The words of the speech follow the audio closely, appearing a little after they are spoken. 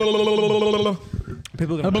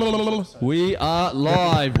People are gonna We are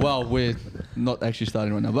live. Well, we're not actually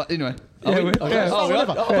starting right now, but anyway.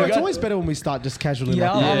 It's always better when we start just casually.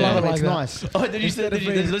 Yeah, I love it like It's that. nice. Oh, did you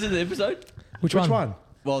listen to the episode? Which Which one? one?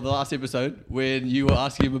 Well, the last episode when you were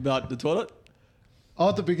asking him about the toilet. Oh,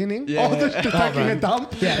 at the beginning? Yeah. Oh, the taking a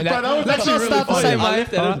dump? Yeah, Bro, that was let's actually not really start the funny. same I way.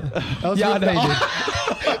 left that in. That was Yeah, I really- know you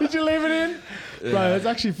did. Did you leave it in? Bro, it's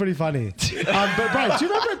actually pretty funny. But bro, do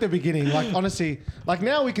you remember at the beginning, like honestly, like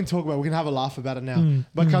now we can talk about it, we can have a laugh about it now.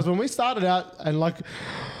 Because when we started out and like,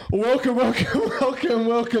 welcome, the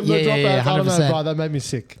Dropouts. Yeah, I don't know, 100%. bro, that made me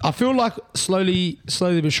sick. I feel like slowly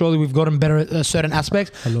but surely we've gotten better at certain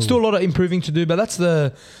aspects. Still a lot of improving to do, but that's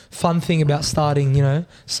the fun thing about starting,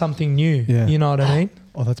 something new. Yeah. You know what I mean?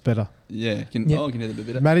 Oh, that's better. Yeah, can hear a bit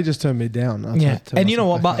better. Maddie just turned me down. I Yeah. tried to tell And you know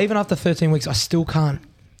myself what? back But up. even after 13 weeks, I still can't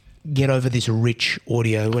get over this rich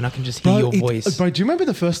audio when I can just hear your voice. Bro, do you remember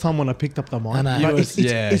the first time when I picked up the mic? I know. Bro, You was-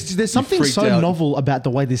 yeah. there's You something freaked so out. novel about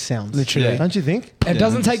the way this sounds. Literally. Don't you think? It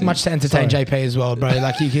doesn't take 100%. much to entertain Sorry. JP as well, bro.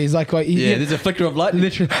 Like he's like, Yeah, there's a flicker of light.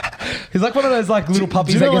 literally, he's like one of those like little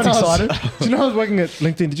puppies that gets excited. Do you know I was working at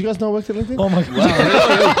LinkedIn? Did you guys know I worked at LinkedIn? Oh my god!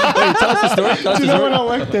 Wait, tell us the story. Tell us Do the you know story. when I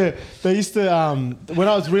worked there? They used to when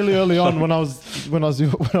I was really early on when I was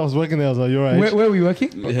working there. I was like, your age. Where were you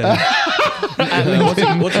working? Yeah.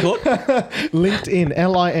 What's it called? LinkedIn,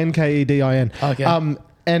 LinkedIn. Okay.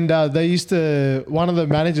 And they used to. One of the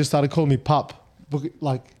managers started calling me Pup,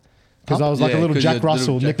 like because I was like Yeah, a little 'cause Jack you're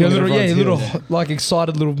Russell. little Jack nickname You're everyone's little heels. like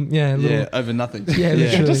excited little little. Yeah, over nothing. Yeah,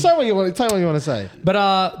 literally. Just say what you want. Tell me what you want to say. But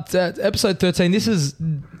episode 13. This is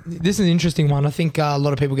an interesting one. I think a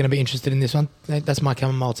lot of people are going to be interested in this one. That's my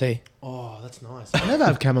chamomile tea. Oh, that's nice. I never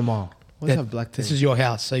have chamomile. Always Yeah, have black tea. This is your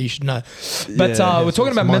house, so you should know. But Yeah, we're talking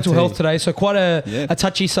it's about my mental tea. health today. So quite Yeah. a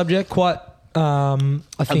touchy subject. Quite I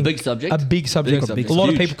think big subject. A big subject. Big subject. A lot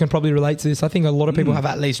of Huge. people can probably relate to this. I think a lot of people have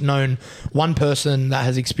at least known one person that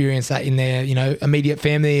has experienced that in their immediate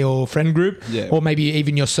family or friend group, Yeah. or maybe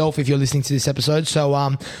even yourself if you're listening to this episode. So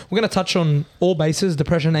we're going to touch on all bases: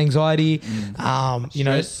 depression, anxiety,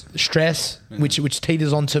 stress, which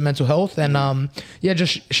teeters onto mental health, and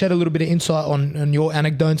just shed a little bit of insight on your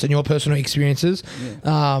anecdotes and your personal experiences.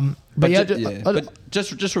 But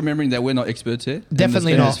just remembering that we're not experts here.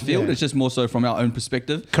 Definitely in not. this field. Yeah. It's just more so from our own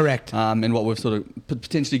perspective. Correct. And what we've sort of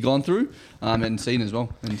potentially gone through and seen as well.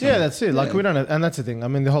 And so, Yeah, that's it. Like yeah. we don't, and that's the thing. I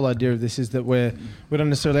mean, the whole idea of this is that we don't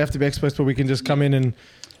necessarily have to be experts, but we can just come in and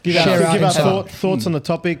give Share our our insight. thoughts on the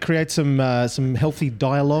topic, create some healthy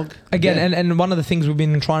dialogue. Again, Yeah. and one of the things we've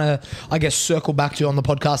been trying to, I guess, circle back to on the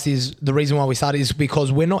podcast is the reason why we started is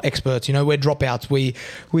because we're not experts. We're dropouts. We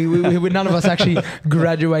none of us actually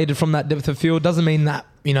graduated from that depth of field. Doesn't mean that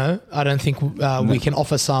I don't think we can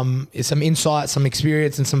offer some insight, some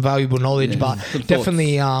experience, and some valuable knowledge. Yeah. But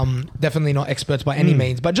Some definitely not experts by any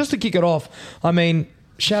means. But just to kick it off, I mean.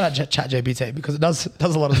 Shout out ChatGPT because it does a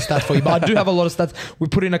lot of the stats for you. But I do have a lot of stats. We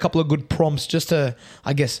put in a couple of good prompts just to,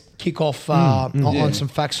 I guess, kick off on some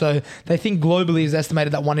facts. So they think globally is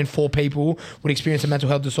estimated that 1 in 4 people would experience a mental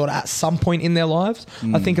health disorder at some point in their lives.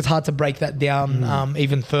 I think it's hard to break that down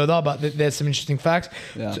even further, but there's some interesting facts.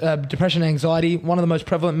 Yeah. Depression and anxiety, one of the most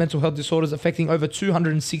prevalent mental health disorders affecting over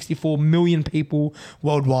 264 million people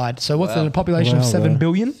worldwide. So what's Wow. the population of Wow, 7 bro.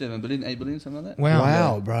 billion? 7 billion, 8 billion, something like that. Wow.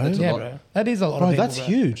 Wow, bro. That's a Yeah, lot. bro. That is a lot Bro, of people. that's bro.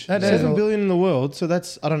 huge. That is 7 a- billion in the world. So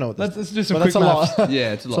that's I don't know what that's. Let's do some but quick that's a maths. lot.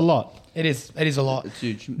 Yeah, it's a It's lot. a lot. It is a lot. It's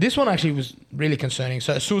huge. This one actually was really concerning.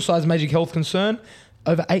 So suicide is a major health concern.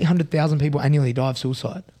 Over 800,000 people annually die of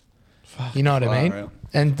suicide. You know what I Far mean? out.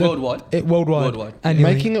 And Worldwide? Worldwide. Worldwide.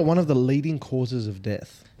 Annually. Making it one of the leading causes of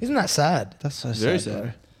death. Isn't that sad? That's so Very sad. sad.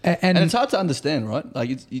 Bro. And And it's hard to understand, right? Like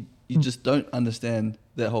you just don't understand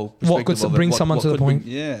that whole What could perspective of it. bring someone to the could bring- point?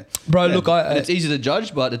 Yeah, Bro, Yeah. look, and it's easy to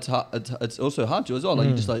judge, but it's hard, it's also hard to as well. Like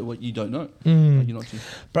you just like what you don't know. Like, you're not too,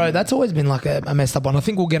 bro, that's always been like a messed up one. I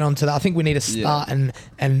think we'll get onto that. I think we need to start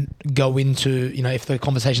and go into, if the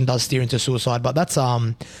conversation does steer into suicide, but that's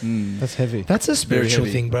That's heavy. That's a spiritual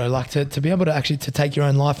heavy. thing, bro. Like to be able to actually to take your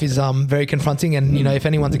own life is very confronting. And if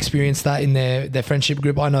anyone's experienced that in their friendship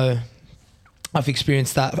group, I know I've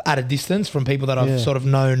experienced that at a distance from people that I've sort of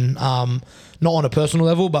known, not on a personal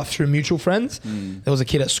level, but through mutual friends. There was a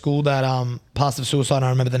kid at school that passed of suicide. And I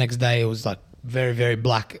remember the next day it was like very, very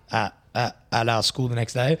black at our school the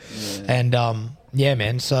next day. And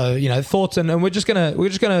man. So thoughts and we're just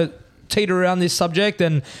gonna teeter around this subject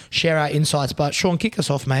and share our insights. But Sean, kick us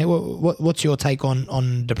off, mate. What's your take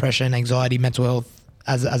on depression, anxiety, mental health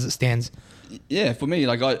as it stands? Yeah, for me,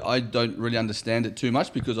 like I don't really understand it too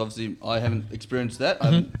much because obviously I haven't experienced that.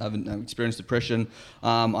 I haven't experienced depression.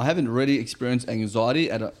 I haven't really experienced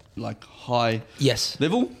anxiety at a high Yes.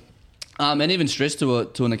 level. and even stress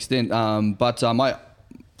to an extent. But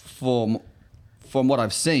from what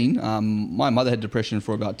I've seen, my mother had depression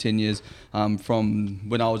for about 10 years, from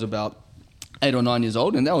when I was about 8 or 9 years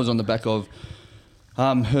old, and that was on the back of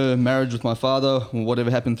her marriage with my father, or whatever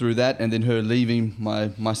happened through that, and then her leaving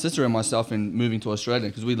my sister and myself and moving to Australia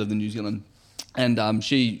because we lived in New Zealand. And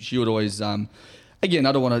she would always, again,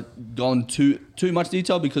 I don't want to go into too much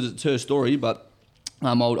detail because it's her story, but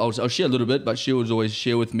I'll share a little bit. But she would always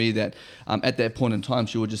share with me that at that point in time,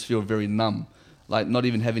 she would just feel very numb, like not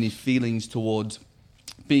even have any feelings towards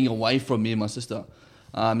being away from me and my sister.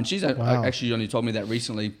 And she's actually only told me that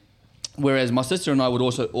recently. Whereas my sister and I would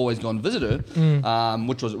also always go and visit her,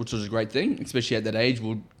 which was a great thing, especially at that age.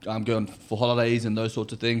 We'll go on for holidays and those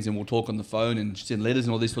sorts of things, and we'll talk on the phone and send letters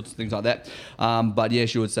and all these sorts of things like that. But yeah,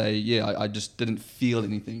 she would say, I just didn't feel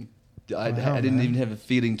anything. I didn't even have a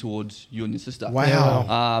feeling towards you and your sister.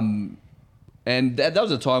 Wow. And that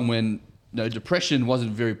was a time when depression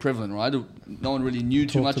wasn't very prevalent, right? No one really knew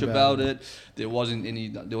too much about it. There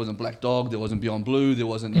wasn't Black Dog, there wasn't Beyond Blue, there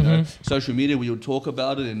wasn't social media where you would talk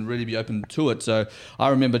about it and really be open to it. So I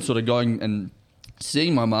remember sort of going and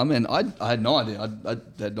seeing my mum, and I had no idea. I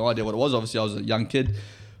had no idea what it was. Obviously, I was a young kid,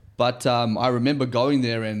 but I remember going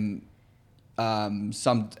there, and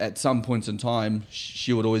at some points in time,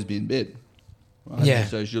 she would always be in bed. Right? Yeah.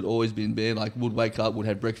 So she would always be in bed. Like, we'd wake up, we'd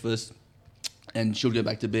have breakfast, and she'll go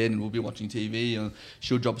back to bed, and we'll be watching TV, and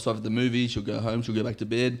she'll drop us off at the movie, she'll go home, she'll go back to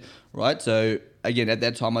bed, right? So again, at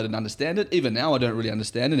that time I didn't understand it. Even now I don't really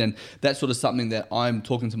understand it, and that's sort of something that I'm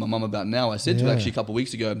talking to my mum about now. I said to her actually a couple of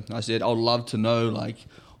weeks ago, I said, I'd love to know, like,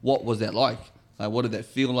 what was that like? What did that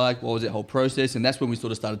feel like? What was that whole process? And that's when we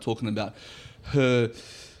sort of started talking about her,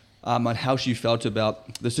 and how she felt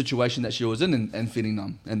about the situation that she was in, and feeling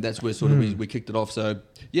numb, and that's where sort of we kicked it off. So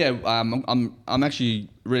yeah, I'm actually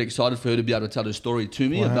really excited for her to be able to tell her story to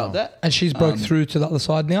me about that. And she's broke through to the other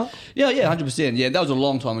side now? Yeah, 100%. Yeah, that was a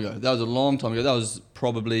long time ago. That was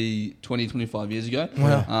probably 20, 25 years ago.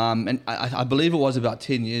 Wow. And I believe it was about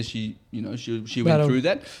 10 years she went through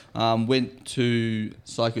that. Went to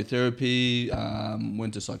psychotherapy,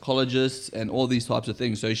 went to psychologists, and all these types of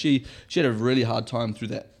things. So she had a really hard time through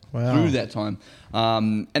that. Wow. Through that time.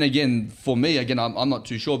 And again, for me, I'm not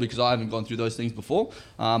too sure because I haven't gone through those things before.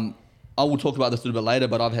 I will talk about this a little bit later,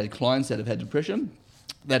 but I've had clients that have had depression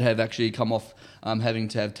that have actually come off having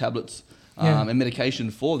to have tablets and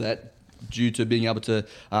medication for that due to being able to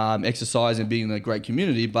exercise and being in a great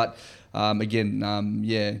community. But again,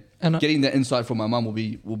 and getting that insight from my mum will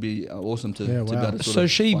be awesome to be able to So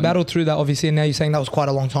she battled through that, obviously, and now you're saying that was quite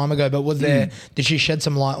a long time ago, but did she shed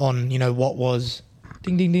some light on, what was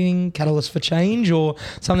ding, ding, ding, catalyst for change or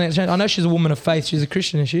something that's changed? I know she's a woman of faith. She's a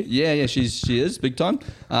Christian, is she? Yeah, she is big time.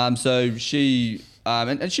 So she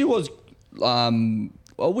and she was.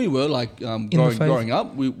 Well, we were like growing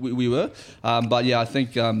up. We were, but yeah, I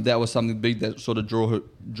think that was something big that sort of drew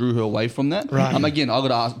her away from that. Right. Again, I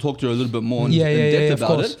got to talk to her a little bit more in depth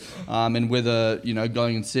about it, and whether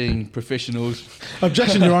going and seeing professionals.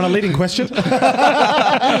 Objection, Your Honour. Leading question. No,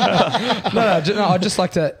 I'd just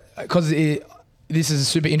like to, because this is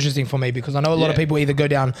super interesting for me because I know a lot of people either go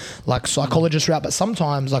down like psychologist route, but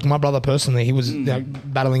sometimes, like my brother personally, he was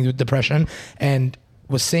battling with depression and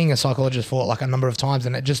was seeing a psychologist for like a number of times,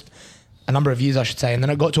 and a number of years, I should say. And then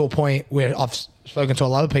it got to a point where I've spoken to a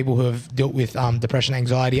lot of people who have dealt with depression,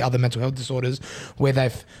 anxiety, other mental health disorders, where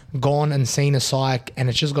they've gone and seen a psych, and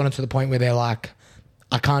it's just gotten to the point where they're like,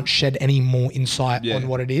 I can't shed any more insight on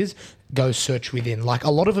what it is. Go search within. Like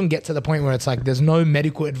a lot of them get to the point where it's like there's no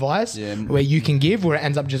medical advice where you can give, where it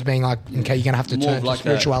ends up just being like, okay, you're gonna have to more turn like to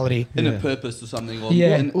spirituality, inner purpose or something, or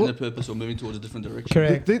inner purpose, or moving towards a different direction.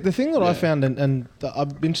 Correct. The thing that I found, and I'm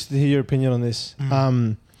interested to hear your opinion on this,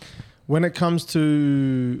 when it comes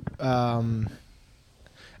to, and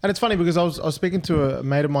it's funny because I was speaking to a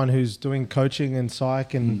mate of mine who's doing coaching and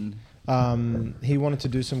psych, and he wanted to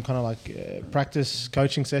do some kind of like practice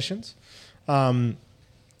coaching sessions.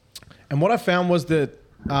 And what I found was that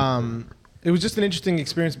it was just an interesting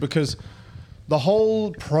experience because the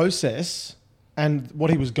whole process and what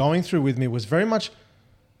he was going through with me was very much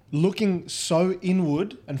looking so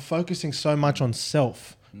inward and focusing so much on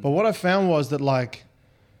self. But what I found was that like,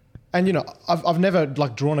 and I've never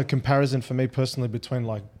like drawn a comparison for me personally between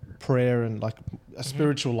like prayer and like a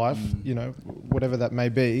spiritual life, whatever that may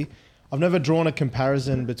be. I've never drawn a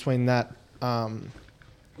comparison between that and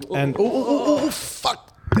fuck.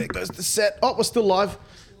 There goes the set. Oh, we're still live.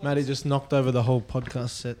 Maddie just knocked over the whole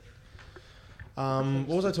podcast set. What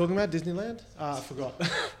was I talking about? Disneyland? I forgot.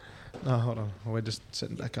 No, hold on. We're just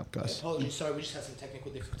setting back up, guys. Sorry, we just had some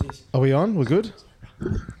technical difficulties. Are we on? We're good?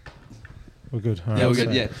 We're good. All Yeah, right, we're good.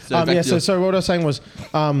 so- Yeah. So back to So what I was saying was,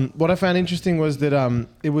 what I found interesting was that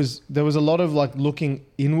there was a lot of like looking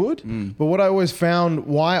inward. But what I always found,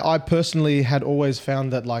 why I personally had always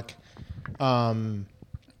found that like,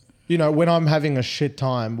 you know, when I'm having a shit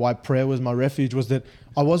time, why prayer was my refuge was that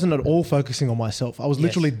I wasn't at all focusing on myself. I was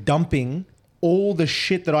literally dumping all the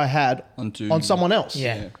shit that I had on someone else.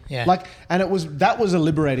 Yeah. Like, and that was a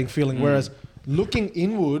liberating feeling. Whereas looking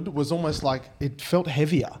inward was almost like it felt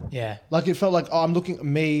heavier. Yeah. Like it felt like, oh, I'm looking at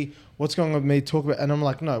me, what's going on with me, talk about, and I'm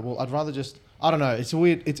like, no, well, I'd rather just, I don't know. It's a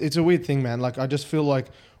weird thing, man. Like I just feel like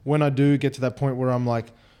when I do get to that point where I'm like,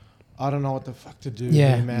 I don't know what the fuck to do,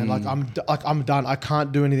 here, man. Like I'm done. I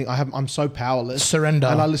can't do anything. I'm so powerless. Surrender.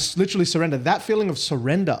 And I literally surrender. That feeling of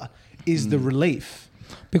surrender is the relief.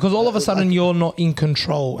 Because all of a sudden you're not in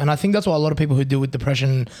control. And I think that's why a lot of people who deal with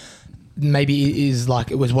depression maybe is like,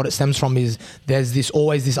 it was what it stems from is there's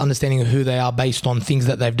always this understanding of who they are based on things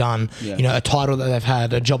that they've done, you know, a title that they've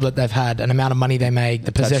had, a job that they've had, an amount of money they make,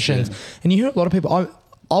 the possessions. And you hear a lot of people,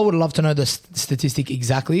 I would love to know the statistic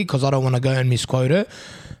exactly because I don't want to go and misquote it.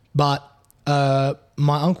 But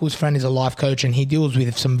my uncle's friend is a life coach and he deals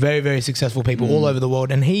with some very, very successful people all over the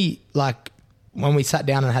world. And he, like, when we sat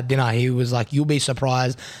down and had dinner, he was like, you'll be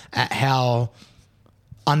surprised at how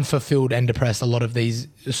unfulfilled and depressed a lot of these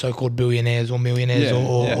so-called billionaires or millionaires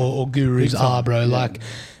or gurus are, bro. Like,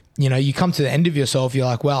 you know, you come to the end of yourself, you're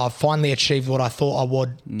like, wow, I've finally achieved what I thought I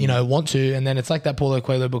would, you know, want to. And then it's like that Paulo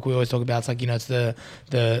Coelho book we always talk about. It's like, you know, it's the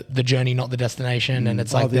journey, not the destination. And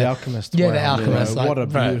it's like The Alchemist. Yeah, Wow. The Alchemist. Yeah. Like, What a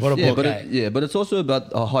bro, beautiful- what a book. but it's also about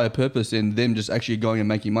a higher purpose in them just actually going and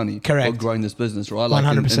making money. Correct. Or growing this business, right? Like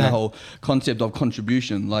 100%. in the whole concept of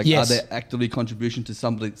contribution. Like, Yes. are they actively contributing to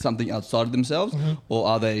something outside of themselves, or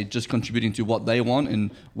are they just contributing to what they want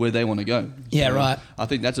and where they want to go? Yeah, So right. I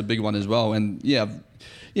think that's a big one as well. And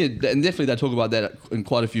and definitely they talk about that in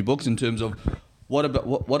quite a few books in terms of what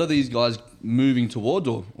are these guys moving towards,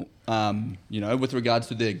 or you know, with regards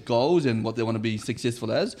to their goals and what they want to be successful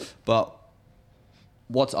as, but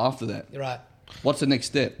what's after that? Right. What's the next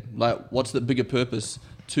step? Like, what's the bigger purpose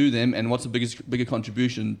to them, and what's the bigger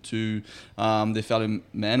contribution to their fellow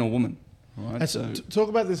man or woman? Right. And so talk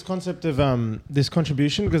about this concept of this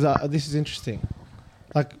contribution, because this is interesting.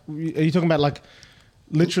 Like, are you talking about like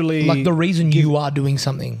literally Like the reason you are doing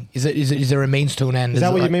something is there a means to an end? Is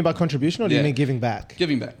that what like, you mean by contribution, or do you Yeah. mean giving back?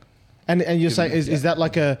 Giving back. And you're saying back, is that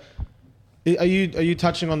like a? Are you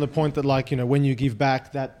touching on the point that, like, you know, when you give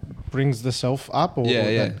back, that brings the self up, or Yeah.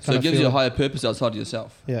 that So kind it of gives you a feeling? higher purpose outside of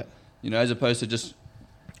yourself. Yeah. You know, as opposed to just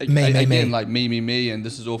Me, like me, and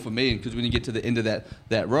this is all for me. Because when you get to the end of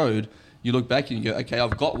that road, you look back and you go, okay,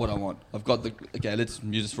 I've got what I want. Let's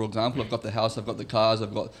use this for example. I've got the house, I've got the cars,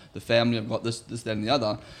 I've got the family, I've got this, that, and the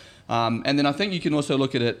other. And then I think you can also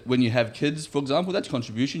look at it when you have kids, for example. That's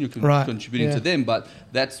contribution. You're contributing to them, but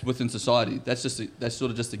that's within society. That's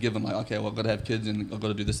sort of just a given. Like, okay, well, I've got to have kids and I've got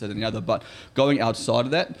to do this, that, and the other. But going outside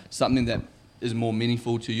of that, something that is more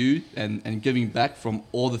meaningful to you, and giving back from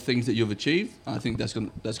all the things that you've achieved, I think that's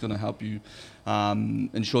going to help you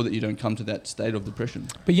ensure that you don't come to that state of depression.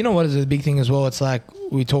 But you know what is a big thing as well? It's like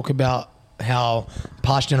we talk about how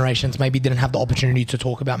past generations maybe didn't have the opportunity to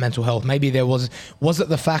talk about mental health. Maybe there was it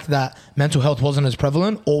the fact that mental health wasn't as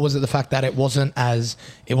prevalent, or was it the fact that it wasn't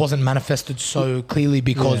manifested so clearly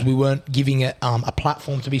because we weren't giving it a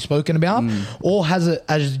platform to be spoken about? Or has it,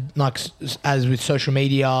 as with social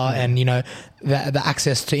media and, you know, the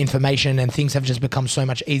access to information and things have just become so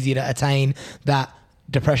much easier to attain, that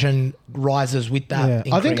depression rises with that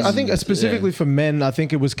increase? I think specifically for men, I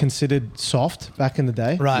think it was considered soft back in the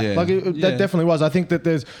day. Right. Yeah. Like that definitely was. I think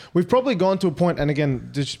that we've probably gone to a point, and again,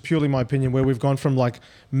 just purely my opinion, where we've gone from like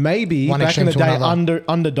maybe One back in the extreme to day another.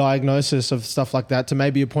 under diagnosis of stuff like that, to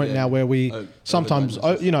maybe a point now where we sometimes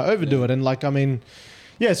overdo it. And like, I mean,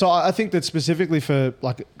 yeah, so I think that specifically for,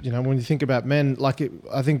 like, you know, when you think about men, like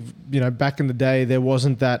I think, you know, back in the day there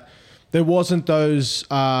wasn't those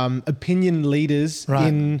opinion leaders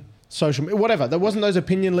in social media, whatever. There wasn't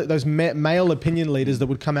those male opinion leaders that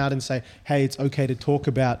would come out and say, hey, it's okay to talk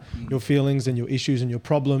about your feelings and your issues and your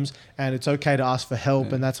problems, and it's okay to ask for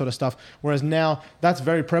help and that sort of stuff. Whereas now that's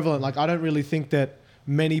very prevalent. Like, I don't really think that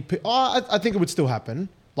many I think it would still happen.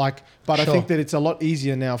 Like, but I think that it's a lot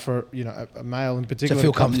easier now for, you know, a male in particular To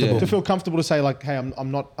feel comfortable. to feel comfortable to say, like, hey,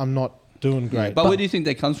 I'm not doing great. But where do you think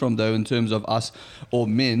that comes from, though, in terms of us or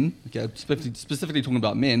men, okay, specifically talking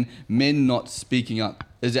about men not speaking up?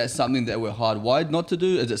 Is that something that we're hardwired not to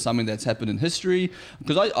do? Is it something that's happened in history?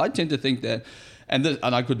 Because I tend to think that, and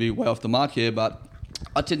I could be way off the mark here, but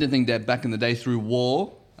I tend to think that back in the day through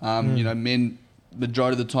war, you know, men,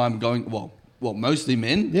 majority of the time mostly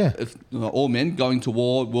men, if all men going to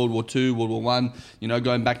war, World War II, World War I,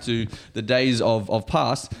 going back to the days of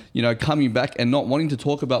past, coming back and not wanting to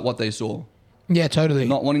talk about what they saw. Yeah, totally.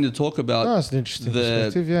 Not wanting to talk about that's an interesting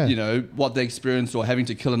perspective, what they experienced or having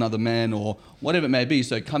to kill another man or whatever it may be.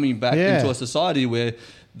 So coming back into a society where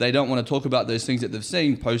they don't want to talk about those things that they've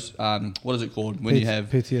seen post, what is it called? When you have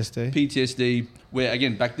PTSD, where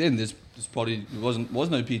again, back then there's probably was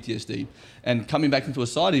no PTSD. And coming back into a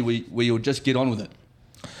society where you'll just get on with it.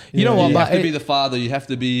 You know what? You have to be the father. You have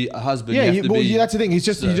to be a husband. That's the thing. You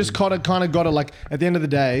just kind of got to like. At the end of the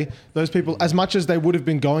day, those people, as much as they would have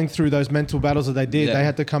been going through those mental battles that they did, they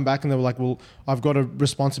had to come back and they were like, "Well, I've got a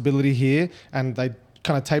responsibility here," and they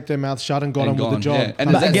kind of taped their mouth shut and got on with the job. Yeah.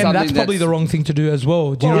 But again, that's probably the wrong thing to do as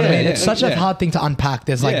well. Do you know what I mean? It's such a hard thing to unpack.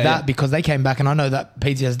 There's that because they came back, and I know that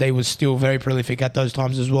PTSD was still very prolific at those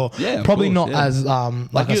times as well. Yeah, probably not as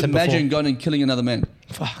like I said imagine before. going and killing another man.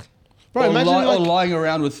 Fuck. Bro, or lying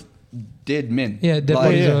around with dead men. Yeah, dead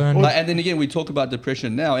bodies around. And then again, we talk about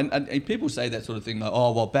depression now, and people say that sort of thing, like,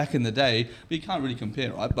 oh, well, back in the day, but you can't really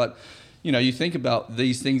compare, right? But, you think about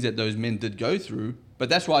these things that those men did go through, but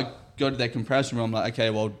that's why I go to that comparison where I'm like, okay,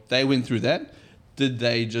 well, they went through that. Did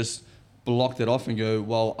they just block that off and go,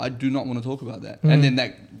 well, I do not want to talk about that? And then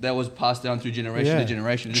that was passed down through generation to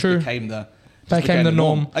generation. It just became the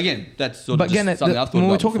norm. Again, that's sort of something I've thought about when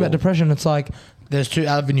we talk before. about depression, it's like there's two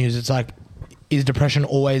avenues. It's like, is depression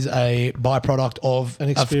always a byproduct of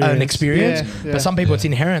an experience? Yeah. But some people it's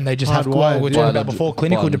inherent. They just have what we talked about before,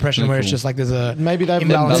 clinical depression, where it's just like there's a maybe they've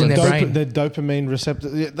imbalance in their brain. The dopamine receptor,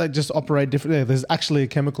 they just operate differently. Yeah, there's actually a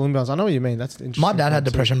chemical imbalance. I know what you mean. That's interesting. My dad had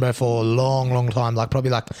depression, bro, for a long time, like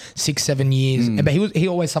probably like 6-7 years. But he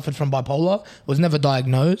always suffered from bipolar. Was never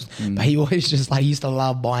diagnosed, but he always just like he used to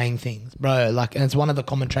love buying things, bro. Like, and it's one of the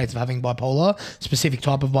common traits of having bipolar. Specific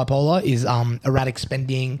type of bipolar is erratic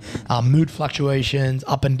spending, mood fluctuations,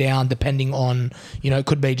 up and down, depending on, it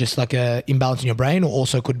could be just like a imbalance in your brain, or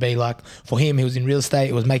also could be like, for him, he was in real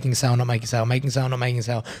estate, it was making sale, not making sale, making sale, not making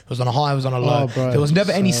sale. It was on a high, it was on a low. Bro, there was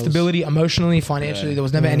never any stability emotionally, financially. There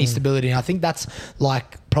was never any stability. And I think that's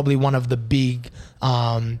like probably one of the big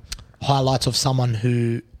highlights of someone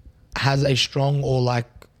who has a strong or like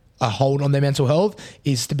a hold on their mental health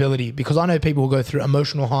is stability, because I know people who go through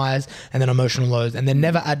emotional highs and then emotional lows and then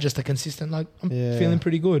never at just a consistent like I'm feeling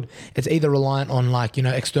pretty good. It's either reliant on like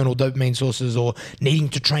external dopamine sources or needing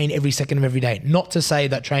to train every second of every day. Not to say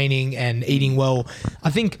that training and eating well,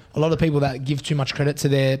 I think a lot of people that give too much credit to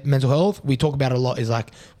their mental health, we talk about it a lot, is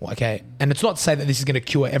like, well, okay, and it's not to say that this is going to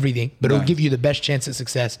cure everything, but it'll give you the best chance at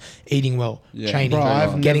success. Eating well,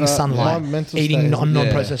 training, getting sunlight, eating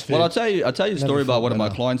non-processed food. Well, I'll tell you a story about one of my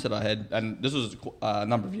clients that I had, and this was a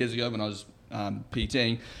number of years ago when I was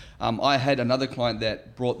PTing. I had another client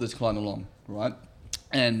that brought this client along, right?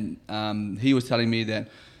 And he was telling me that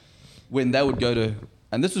when they would go to,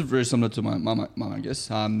 and this was very similar to my mum, I guess,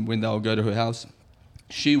 when they would go to her house,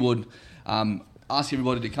 she would ask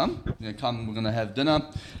everybody to come, come, we're going to have dinner,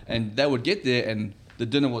 and they would get there and the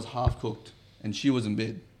dinner was half cooked and she was in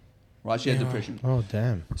bed, right? She had depression. Oh,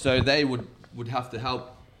 damn. So they would have to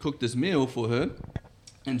help cook this meal for her,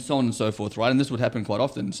 and so on and so forth, right? And this would happen quite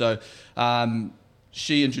often. So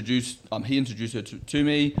he introduced her to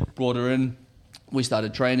me, brought her in. We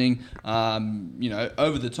started training.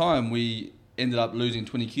 Over the time, we ended up losing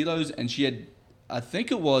 20 kilos, and she had, I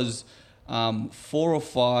think it was 4 or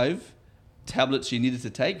 5 tablets she needed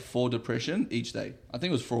to take for depression each day. I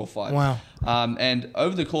think it was 4 or 5. Wow. And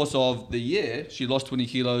over the course of the year, she lost 20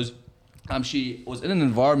 kilos. She was in an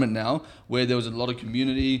environment now where there was a lot of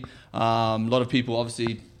community, a lot of people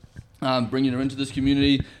obviously bringing her into this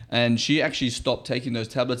community, and she actually stopped taking those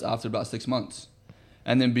tablets after about 6 months.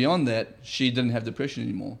 And then beyond that, she didn't have depression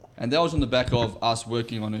anymore. And that was on the back of us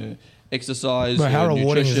working on her exercise, her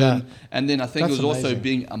nutrition, and then I think it was also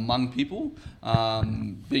being among people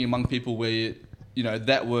where,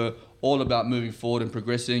 that were all about moving forward and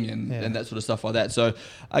progressing and that sort of stuff like that. So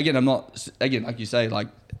again, like you say, like,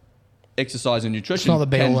 exercise and nutrition. It's not the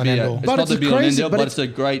be all and end all. It's not the be all and end all, but it's a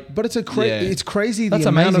great. But it's crazy. That's the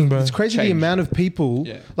amount amazing, of, bro. It's crazy the amount of people.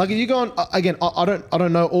 Yeah. Like you go on again. I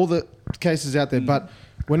don't know all the cases out there, but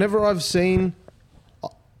whenever I've seen,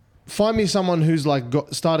 find me someone who's like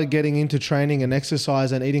started getting into training and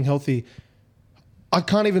exercise and eating healthy. I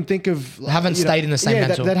can't even think of haven't stayed in the same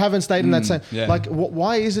mental. that haven't stayed in that same. Yeah. Like,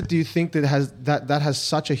 why is it? Do you think that has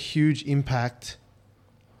such a huge impact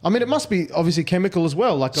I mean, it must be obviously chemical as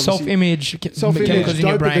well. Like self-image, chemicals in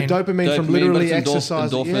your brain. The dopamine from literally but it's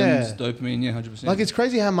exercise. Endorphins, dopamine, yeah, 100%. Like it's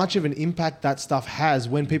crazy how much of an impact that stuff has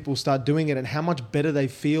when people start doing it, and how much better they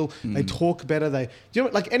feel. They talk better. Do you know,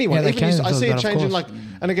 like anyone. Yeah, I see it changing. Like,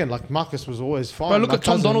 and again, like Marcus was always fine. Bro, look at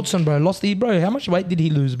Tom Donaldson, bro. How much weight did he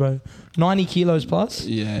lose, bro? 90 kilos plus.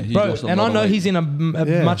 Yeah, he bro. lost a And lot I know of weight. he's in a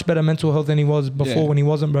much better mental health than he was before when he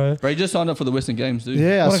wasn't, bro. Bro, he just signed up for the Western Games, dude.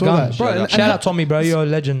 Yeah, What I a saw gun. that. Bro, shout out Tommy, bro. You're a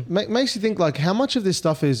legend. Makes you think like how much of this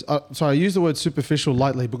stuff is. Sorry, I use the word superficial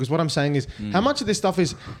lightly because what I'm saying is how much of this stuff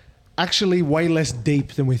is actually way less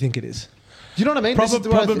deep than we think it is. Do you know what I mean?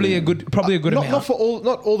 Probably a good amount.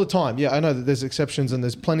 Not all the time. Yeah, I know that there's exceptions and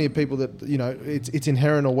there's plenty of people that it's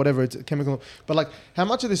inherent or whatever, it's chemical. But like, how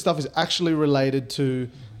much of this stuff is actually related to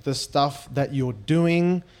the stuff that you're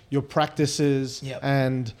doing, your practices,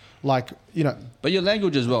 and But your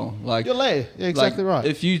language as well. Like your lay, yeah, exactly right.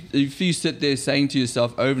 If you sit there saying to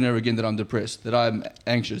yourself over and over again that I'm depressed, that I'm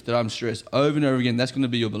anxious, that I'm stressed, over and over again, that's going to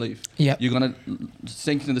be your belief. Yeah, you're going to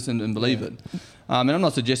sink into this and believe it. And I'm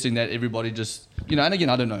not suggesting that everybody just, and again,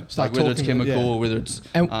 I don't know, like whether it's chemical or whether it's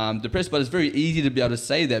depressed, but it's very easy to be able to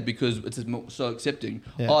say that because it's so accepting.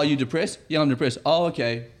 Yeah. Oh, are you depressed? Yeah, I'm depressed. Oh,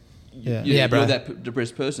 okay. Yeah, you're bro. that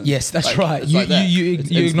depressed person. Yes, that's right. You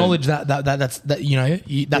acknowledge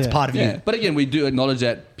that's part of you. But again, we do acknowledge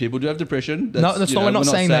that people do have depression. That's not. We're not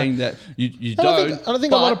saying that you don't. I don't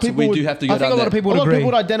think a lot of people. We do have to go I think a lot of people would agree. A lot of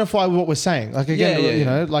people would identify with what we're saying. Like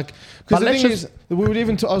again, like because the thing is, we would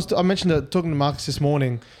even. I mentioned it talking to Marcus this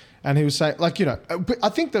morning. And he was saying, like, I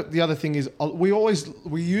think that the other thing is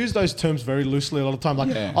we use those terms very loosely a lot of time.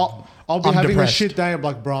 Like, I'll be having a shit day. I'm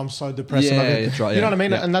like, bro, I'm so depressed. Yeah, that's right. You know what I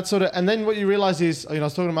mean? Yeah. And that sort of, and then what you realize is, I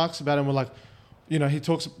was talking to Marcus about it and we're like,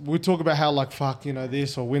 we talk about how like, fuck,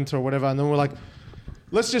 this or winter or whatever. And then we're like,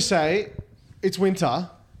 let's just say it's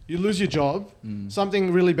winter, you lose your job,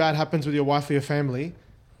 something really bad happens with your wife or your family.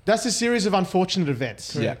 That's a series of unfortunate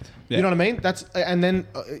events. Correct. Yeah. You know what I mean? And then,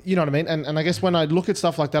 you know what I mean? And I guess when I look at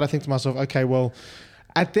stuff like that, I think to myself, okay, well,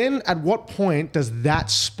 at what point does that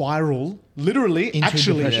spiral literally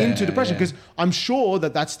into depression? Because I'm sure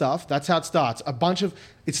that's how it starts.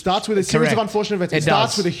 It starts with a series of unfortunate events. It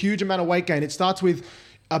starts with a huge amount of weight gain. It starts with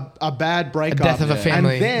a bad breakup. A death of a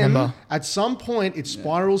family member. At some point, it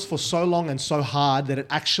spirals for so long and so hard that it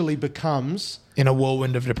actually becomes... in a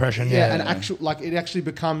whirlwind of depression. And it actually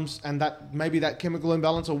becomes, and that maybe that chemical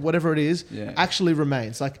imbalance or whatever it is actually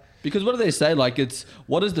remains. Like, because what do they say? Like,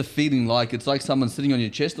 what is the feeling like? It's like someone sitting on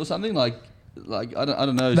your chest or something. Like I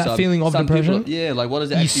don't know. That feeling of depression. Like what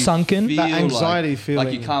does it actually sunken? feel? That anxiety feeling.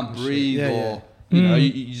 Like you can't breathe or.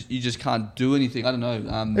 You just can't do anything. I don't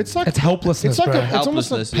know. It's helplessness. It's like it's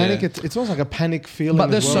almost like panic. It's almost like a panic feeling.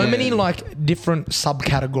 But there's so many like different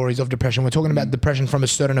subcategories of depression. We're talking about depression from a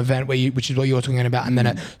certain event which is what you're talking about, and then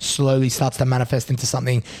it slowly starts to manifest into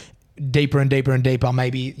something deeper and deeper and deeper.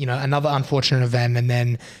 Maybe another unfortunate event, and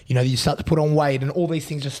then you start to put on weight, and all these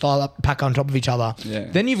things just start up pack on top of each other. Yeah.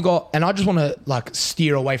 Then you've got, and I just want to like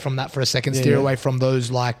steer away from that for a second. Steer away from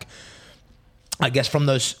those like. I guess from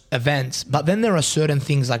those events. But then there are certain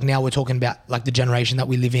things, like now we're talking about like the generation that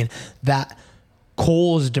we live in, that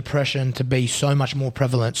cause depression to be so much more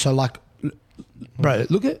prevalent. So like, bro,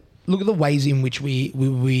 look at the ways in which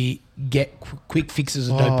we get quick fixes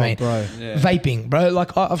of dopamine. Bro. Yeah. Vaping, bro.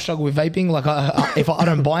 Like I've struggled with vaping. Like if I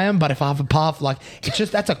don't buy them, but if I have a puff, like it's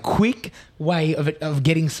just, that's a quick way of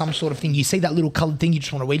getting some sort of thing. You see that little colored thing, you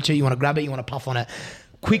just want to reach it, you want to grab it, you want to puff on it.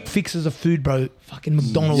 Quick fixes of food, bro. Fucking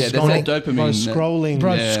McDonald's. Yeah, that's that dopamine. Bro, scrolling.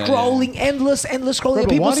 Bro, scrolling, endless scrolling. Bro,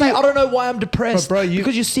 People say, I don't know why I'm depressed. Bro,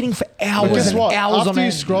 because you're sitting for hours and hours on end. After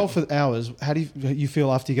you scroll for hours, how do you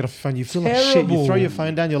feel after you get off your phone? You feel Terrible. like shit. You throw your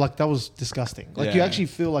phone down, you're like, that was disgusting. Like you actually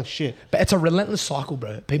feel like shit. But it's a relentless cycle,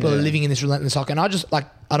 bro. People are living in this relentless cycle. And I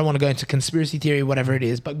don't want to go into conspiracy theory, whatever it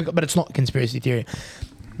is, but it's not conspiracy theory.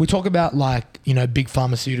 We talk about like, big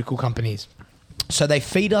pharmaceutical companies. So they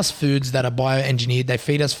feed us foods that are bioengineered. They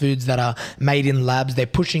feed us foods that are made in labs. They're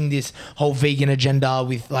pushing this whole vegan agenda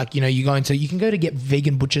with like, you can go to get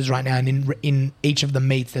vegan butchers right now, and in each of the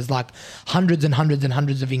meats, there's like hundreds and hundreds and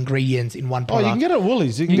hundreds of ingredients in one product. Oh, you can get it at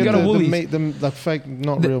Woolies. You can get the meat, the fake,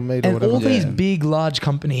 not real meat or whatever. And all these big, large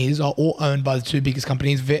companies are all owned by the two biggest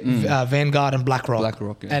companies, Vanguard and BlackRock.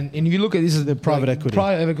 BlackRock, yeah. And if you look at this, is the private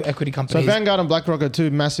equity companies. So Vanguard and BlackRock are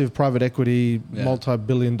two massive private equity,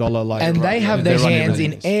 multi-billion-dollar like. And they have their hands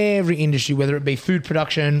in every industry, whether it be food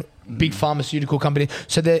production, big pharmaceutical companies.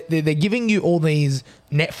 So they're giving you all these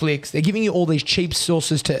Netflix, they're giving you all these cheap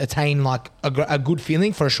sources to attain like a good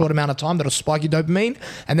feeling for a short amount of time that'll spike your dopamine,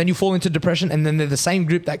 and then you fall into depression. And then they're the same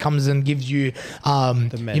group that comes and gives you the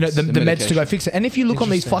meds to go fix it. And if you look on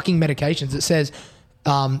these fucking medications, it says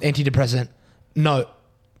antidepressant, no,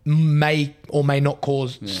 may or may not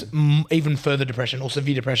cause even further depression or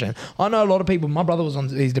severe depression. I know a lot of people. My brother was on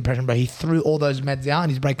his depression, but he threw all those meds out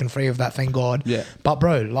and he's breaking free of that. Thank God. Yeah. But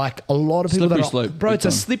bro, like a lot of people Slippery that are, slope, bro, it's a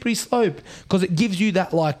big time. slippery slope because it gives you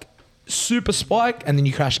that like super spike and then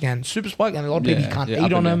you crash again. Super spike and a lot of people you can't up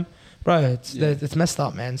eat on and them, bro. It's messed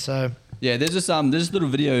up, man. So yeah, there's this little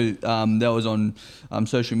video that was on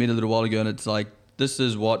social media a little while ago, and it's like, this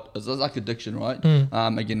is what it's like addiction, right?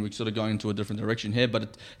 Again, we're sort of going into a different direction here,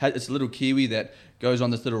 but it's a little Kiwi that goes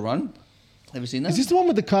on this little run. Have you seen that? Is this the one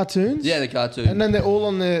with the cartoons? Yeah, the cartoon. And then they're all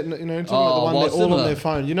on their, you know, talking about the one they're all on their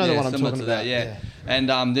phone. You know the one I'm talking about. Yeah.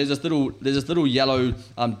 And there's this little yellow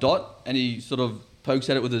dot, and he sort of pokes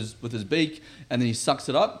at it with his beak, and then he sucks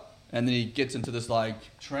it up, and then he gets into this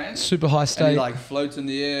like trance, super high state, and he like floats in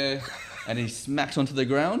the air, and he smacks onto the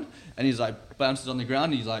ground, and he's like bounces on the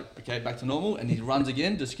ground, and he's like, okay, back to normal, and he runs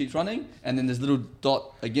again, just keeps running, and then there's a little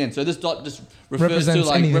dot again. So this dot just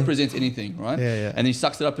represents anything, right? Yeah. And he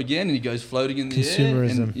sucks it up again, and he goes floating in the air,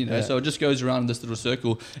 and you know, so it just goes around this little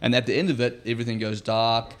circle, and at the end of it, everything goes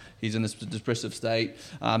dark. He's in this depressive state.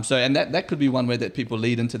 And that could be one way that people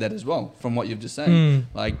lead into that as well, from what you've just said.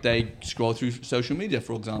 Like they scroll through social media,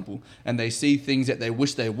 for example, and they see things that they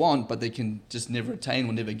wish they want, but they can just never attain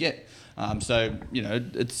or never get. So, you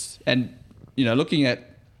know, looking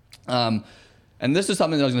at, and this is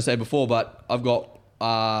something that I was going to say before, but I've got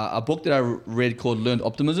a book that I read called Learned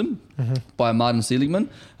Optimism by Martin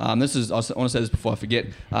Seligman. I want to say this before I forget,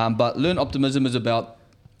 but Learned Optimism is about,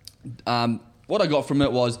 what I got from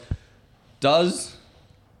it was, does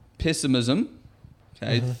pessimism,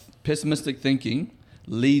 pessimistic thinking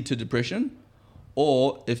lead to depression?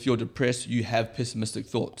 Or if you're depressed, you have pessimistic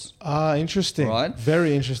thoughts. Interesting. Right?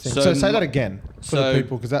 Very interesting. So say that again for the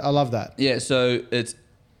people, because I love that. Yeah, so it's,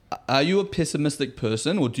 are you a pessimistic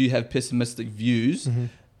person or do you have pessimistic views?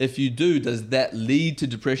 If you do, does that lead to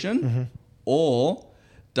depression? Or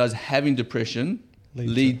does having depression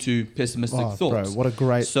lead to pessimistic thoughts? Bro, what a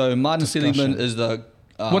great So Martin discussion. Seligman is the...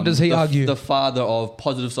 what does he argue? The father of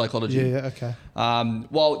positive psychology. Yeah, okay.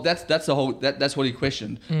 Well, that's the whole. That's what he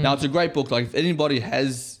questioned. Now it's a great book. Like if anybody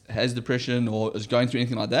has depression or is going through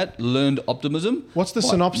anything like that, Learned Optimism. What's the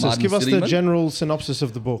synopsis? Martin Give us Seligman. the general synopsis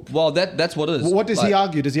of the book. Well, that's what it is. What does he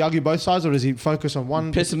argue? Does he argue both sides, or does he focus on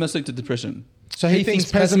one? Pessimistic to depression. So he thinks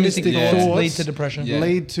pessimistic thoughts lead to depression. Yeah.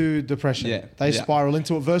 Lead to depression. Yeah. They spiral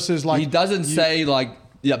into it versus like... He doesn't say like,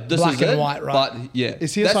 yeah, this black is and it. white, right? But yeah,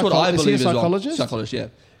 Is he a that's what I believe is he a as well. psychologist? Psychologist,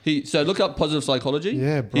 yeah. So look up positive psychology.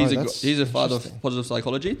 Yeah, bro, He's a father of positive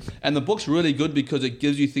psychology, and the book's really good because it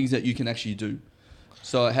gives you things that you can actually do.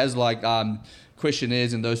 So it has like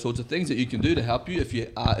questionnaires and those sorts of things that you can do to help you if you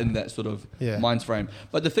are in that sort of mind frame.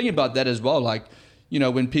 But the thing about that as well, like, you know,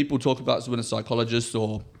 when people talk about, when a psychologist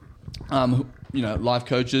or life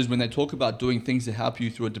coaches, when they talk about doing things to help you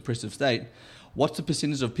through a depressive state, what's the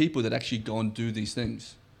percentage of people that actually go and do these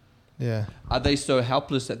things? Yeah. Are they so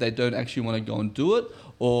helpless that they don't actually want to go and do it?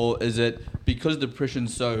 Or is it because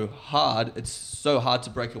depression's so hard, it's so hard to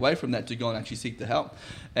break away from that to go and actually seek the help?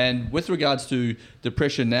 And with regards to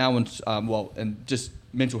depression now and just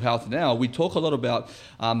mental health now, we talk a lot about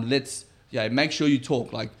make sure you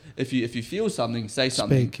talk. Like if you feel something, say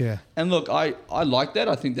something. Speak, yeah. And look, I like that.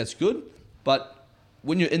 I think that's good. But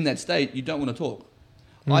when you're in that state, you don't want to talk.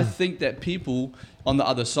 I think that people on the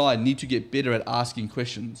other side need to get better at asking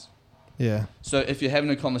questions. Yeah. So if you're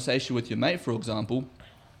having a conversation with your mate, for example,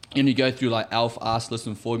 and you go through like ALF, ask,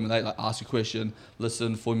 listen, formulate, like ask a question,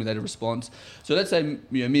 listen, formulate a response. So let's say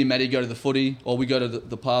me and Maddie go to the footy, or we go to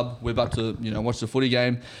the pub, we're about to watch the footy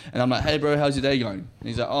game, and I'm like, hey bro, how's your day going? And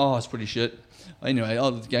he's like, oh, it's pretty shit. Anyway,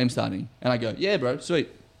 the game's starting. And I go, yeah bro, sweet.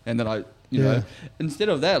 And then instead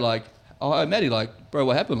of that, like, oh, hey Maddie, like, bro,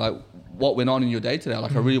 what happened? Like, what went on in your day today?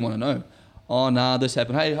 Like, I really want to know. Oh, nah, this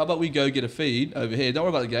happened. Hey, how about we go get a feed over here? Don't worry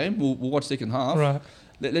about the game. We'll watch second half. Right.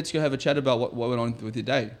 Let's go have a chat about what went on with your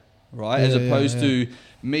day, right? As opposed to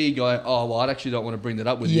me going, oh, well, I actually don't want to bring that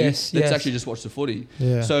up with you. Let's actually just watch the footy.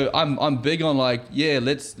 Yeah. So I'm big on like,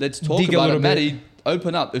 let's talk Dig about it. bit. Maddie,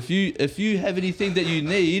 open up. If you have anything that you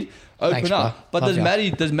need, open Thanks, up. bro. But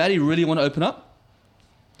does Maddie really want to open up?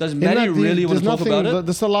 Does Maddie really want to talk about it?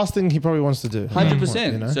 That's the last thing he probably wants to do.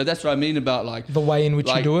 100%. So that's what I mean about like the way in which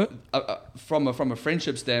you do it. From a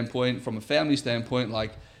friendship standpoint, from a family standpoint,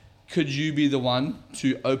 like, could you be the one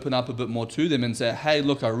to open up a bit more to them and say, hey,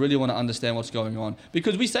 look, I really want to understand what's going on?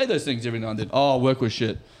 Because we say those things every now and then. Oh, work was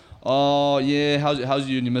shit. Oh, yeah, how's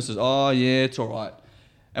you and your missus? Oh, yeah, it's all right.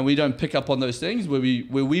 And we don't pick up on those things where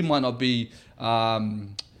we might not be...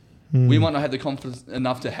 we might not have the confidence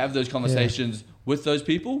enough to have those conversations with those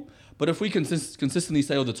people. But if we consistently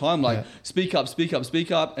say all the time, like, speak up,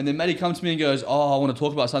 and then Maddie comes to me and goes, oh, I want to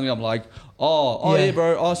talk about something. I'm like, yeah,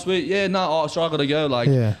 bro. Oh, sweet. Yeah, no, sorry, I got to go. Like,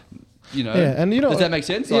 you know, and you know, does that make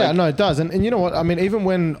sense? Yeah, no, it does. And you know what? I mean, even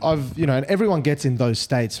when I've, you know, and everyone gets in those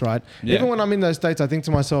states, right? Yeah. Even when I'm in those states, I think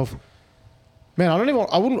to myself, man, I don't even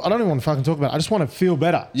want to fucking talk about it. I just want to feel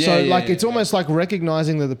better. Yeah, so it's almost like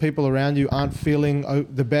recognizing that the people around you aren't feeling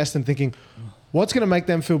the best and thinking, what's going to make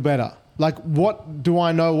them feel better? Like, what do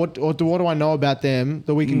I know? What do I know about them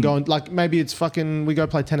that we can go and, like, maybe it's fucking, we go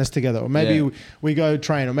play tennis together, or maybe we go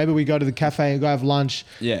train, or maybe we go to the cafe and go have lunch.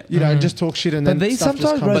 Yeah. You know, and just talk shit and but then these stuff sometimes,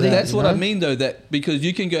 just comes bro, out, that's what I mean, though, that because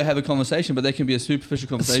you can go have a conversation, but they can be a superficial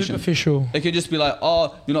conversation. Superficial. It can just be like,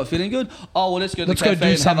 oh, you're not feeling good? Oh, well, let's go to the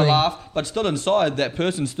cafe and have a laugh. But still inside, that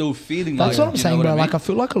person's still feeling that's like, what I'm saying, bro. I mean? Like, I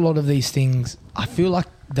feel like a lot of these things, I feel like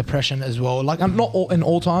depression as well. Like, I'm not in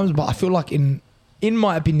all times, but I feel like in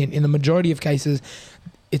my opinion, in the majority of cases,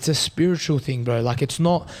 it's a spiritual thing, bro. Like, it's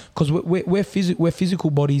not, because we're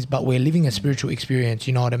physical bodies, but we're living a spiritual experience.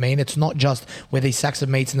 You know what I mean? It's not just we're these sacks of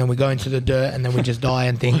meats and then we go into the dirt and then we just die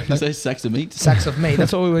and things. Did you say sacks of meat? Sacks of meat.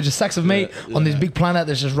 That's what we were, just sacks of meat on this big planet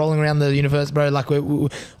that's just rolling around the universe, bro. Like,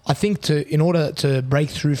 I think in order to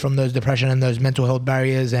break through from those depression and those mental health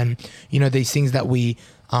barriers and, you know, these things that we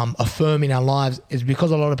affirm in our lives, is because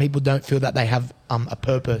a lot of people don't feel that they have a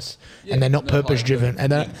purpose and they're not purpose driven.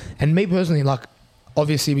 And me personally, like,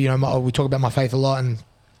 obviously, you know, we talk about my faith a lot and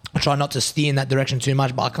I try not to steer in that direction too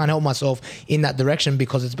much, but I can't help myself in that direction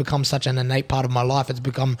because it's become such an innate part of my life. It's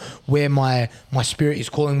become where my spirit is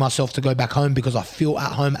calling myself to go back home, because I feel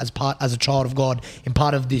at home as a child of God, in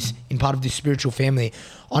part of this spiritual family.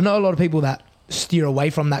 I know a lot of people that steer away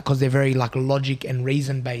from that because they're very, like, logic and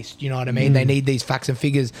reason based. You know what I mean? They need these facts and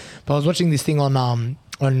figures. But I was watching this thing on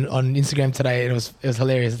Instagram today, and it was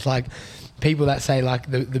hilarious. It's like people that say, like,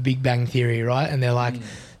 the Big Bang Theory, right? And they're like,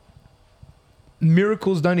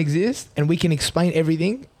 miracles don't exist, and we can explain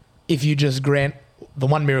everything if you just grant the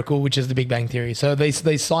one miracle, which is the Big Bang Theory. So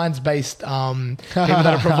these science-based people that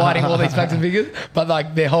are providing all these facts and figures, but,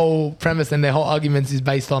 like, their whole premise and their whole arguments is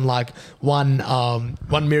based on, like, one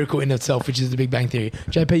miracle in itself, which is the Big Bang Theory.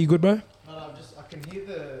 JP, you good, bro? No, I can hear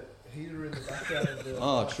the heater in the background of the...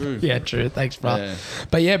 Oh, true. Yeah, true. Thanks, bro. Yeah.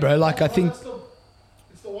 But yeah, bro, like, I think...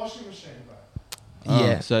 It's the washing machine, bro.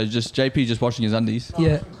 Yeah. So just JP just washing his undies.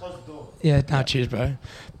 No, yeah. No, cheers, bro.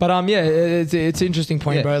 But it's an interesting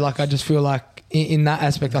point, bro. Like, I just feel like in that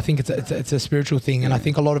aspect, I think it's a spiritual thing, and I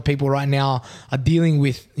think a lot of people right now are dealing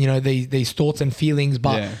with, you know, these thoughts and feelings.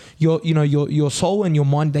 But your soul and your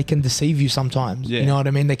mind, they can deceive you sometimes. Yeah. You know what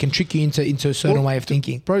I mean? They can trick you into a certain way of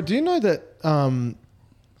thinking. Bro, do you know that?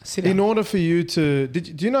 In order for you to,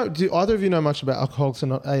 do either of you know much about Alcoholics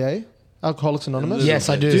Anonymous? Yes,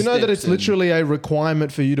 I do. Do you know that it's literally a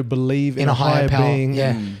requirement for you to believe in a higher being,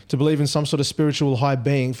 to believe in some sort of spiritual high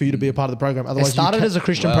being for you to be a part of the program? Otherwise, it started as a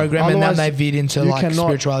Christian program, and then they veered into, like,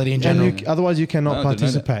 spirituality in general. Otherwise, you cannot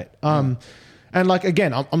participate. And, like,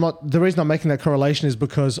 again, I'm not. The reason I'm making that correlation is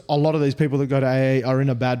because a lot of these people that go to AA are in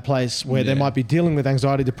a bad place where they might be dealing with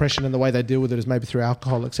anxiety, depression, and the way they deal with it is maybe through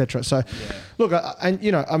alcohol, etc. So, look, and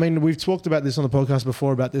you know, I mean, we've talked about this on the podcast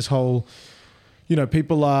before about this whole, you know,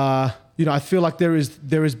 people are. You know, I feel like there has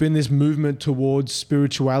been this movement towards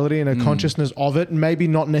spirituality and a consciousness of it, maybe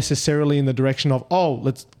not necessarily in the direction of,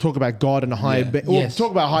 let's talk about God and a higher being, or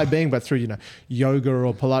talk about high being, but through, you know, yoga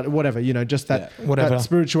or Pilates, whatever, you know, just that, that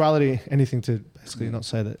spirituality, anything to basically not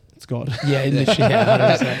say that it's God. Yeah, literally.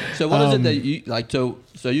 Yeah, so what is it that you like? So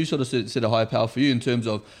you sort of said a higher power for you in terms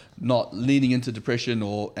of not leaning into depression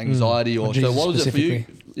or anxiety, or so what was it for you?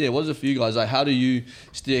 Yeah, what is it for you guys? Like, how do you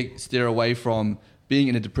steer away from being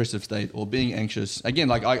in a depressive state or being anxious? Again,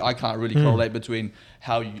 like, I can't really correlate between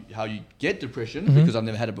how you get depression because I've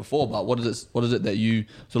never had it before. But what is it that you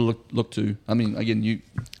sort of look to? I mean, again, you.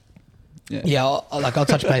 I'll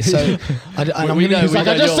touch base. So I'm going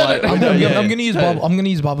to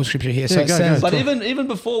use Bible scripture here. So it says, but even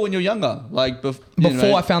before, when you're younger, like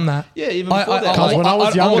before I found that, even before that, when I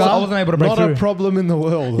was younger, I wasn't able to break through. Not a problem in the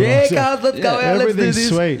world. Yeah, guys, let's go out. Let's do this.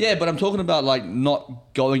 Sweet. Yeah, but I'm talking about, like,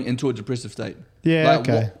 not going into a depressive state. Yeah, like,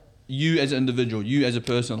 okay. You as an individual, you as a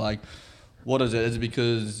person, like, what is it? Is it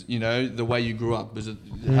because, you know, the way you grew up? Is it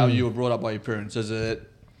how you were brought up by your parents? Is it?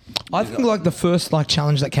 I think, like, the first, like,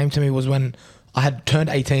 challenge that came to me was when I had turned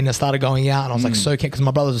 18 and I started going out, and I was like so keen because my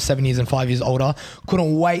brothers were 7 years and 5 years older.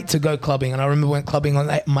 Couldn't wait to go clubbing, and I remember went clubbing on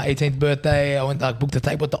my 18th birthday. I went, like, booked a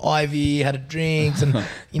table with the Ivy, had a drinks and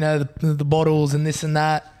you know, the bottles and this and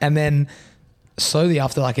that, and then slowly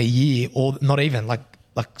after, like, a year, or not even, like,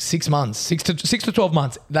 like 6 months, 6 to 12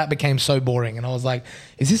 months, that became so boring. And I was like,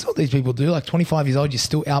 is this what these people do? Like 25 years old, you're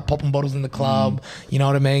still out popping bottles in the club, you know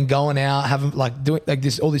what I mean? Going out, having like doing like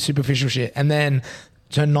this, all this superficial shit. And then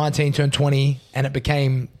turned 19, turned 20, and it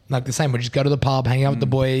became like the same. We just go to the pub, hang out with the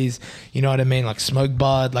boys, you know what I mean? Like smoke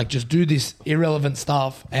bud, like just do this irrelevant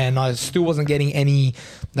stuff. And I still wasn't getting any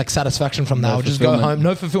like satisfaction from that. I would just go home,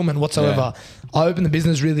 no fulfillment whatsoever. Yeah. I opened the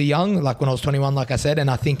business really young, like when I was 21, like I said.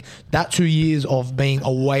 And I think that 2 years of being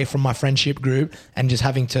away from my friendship group and just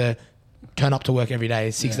having to turn up to work every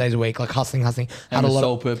day, 6 days a week, like hustling. Having a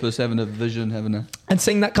sole purpose, having a vision, and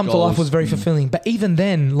seeing that come to life was very fulfilling. But even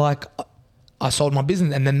then, like, I sold my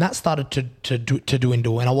business, and then that started to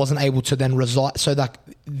dwindle, and I wasn't able to then reside. So like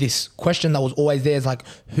this question that was always there is like,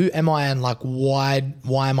 who am I, and like why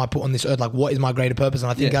am I put on this earth? Like, what is my greater purpose?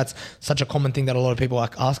 And I think that's such a common thing that a lot of people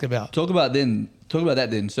like ask about. Talk about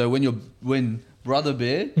that then. So when Brother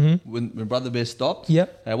Bear, when Brother Bear stopped,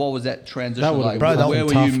 what was that transition like? Bro, where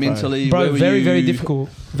were you mentally? Bro, very difficult.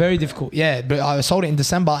 Very difficult. Yeah, but I sold it in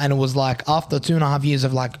December, and it was like after 2.5 years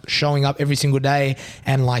of like showing up every single day,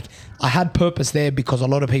 and like I had purpose there because a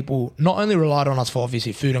lot of people not only relied on us for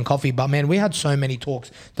obviously food and coffee, but man, we had so many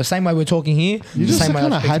talks. The same way we're talking here, you the just same way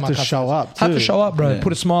kind of had to show up. Had to show up, bro.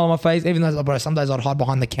 Put a smile on my face. Even though, bro, some days I'd hide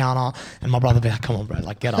behind the counter, and my brother would be like, "Come on, bro,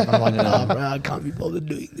 like get up." And I'm like, "Nah, bro, I can't be bothered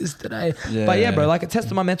doing this today." But yeah, bro, like it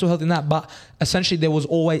tested my mental health in that. But essentially, it was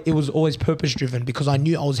always purpose driven because I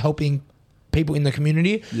knew I was helping people in the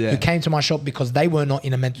community who came to my shop because they were not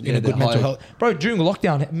in a good mental health. Bro, during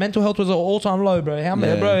lockdown, mental health was at all-time low, bro.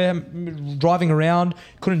 Driving around,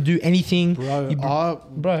 couldn't do anything. How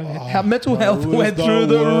mental health went through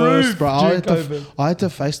the roof, bro. I had to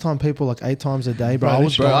FaceTime people like 8 times a day, bro.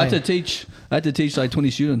 I had to teach like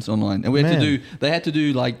 20 students online, and they had to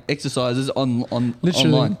do like exercises on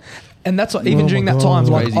literally online. And that's what, even during that time,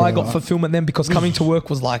 like I got fulfillment then because coming to work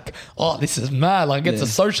was like, oh, this is mad. Like I get to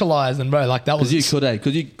socialize, and bro, like that was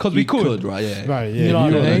because we could, right? Yeah, right. Yeah, you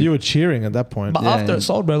know you were cheering at that point. But after it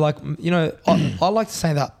sold, bro, like I like to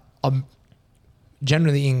say that I'm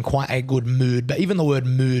generally in quite a good mood. But even the word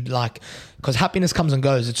mood, like, because happiness comes and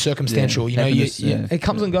goes, it's circumstantial. It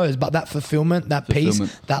comes and goes. But that fulfillment, that peace,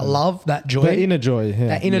 that love, that joy, that inner joy,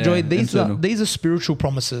 that inner joy. These are spiritual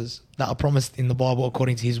promises that are promised in the Bible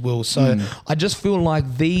according to His will. So I just feel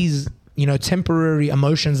like these, temporary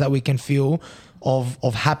emotions that we can feel of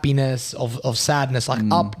happiness, of sadness, like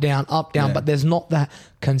up, down, but there's not that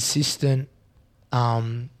consistent.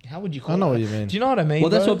 How would you call it? I know what you mean. Do you know what I mean? Well,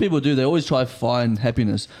 that's what people do. They always try to find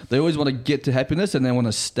happiness. They always want to get to happiness and they want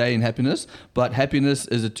to stay in happiness. But happiness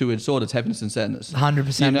is a two-edged sword. It's happiness and sadness.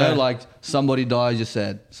 100%. Like somebody dies, you're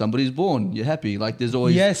sad. Somebody's born, you're happy. Like there's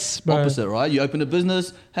always opposite, right? You open a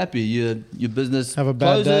business, happy. Your business have a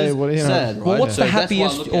bad closes, day. Sad, right? Well, what's the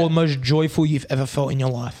happiest or most joyful you've ever felt in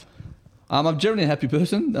your life? I'm generally a happy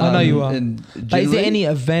person. I know you are. But is there any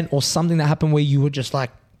event or something that happened where you were just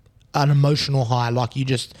like, an emotional high, like you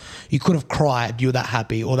could have cried, you were that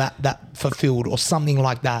happy or that fulfilled or something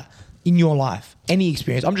like that in your life? Any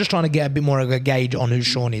experience? I'm just trying to get a bit more of a gauge on who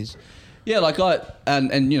Sean is. Yeah, like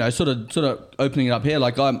sort of opening it up here,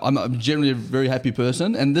 like I'm generally a very happy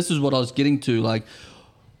person, and this is what I was getting to, like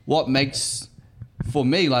what makes, for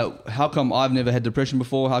me, like how come I've never had depression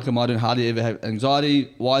before? How come I don't hardly ever have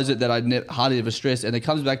anxiety? Why is it that I hardly ever stress? And it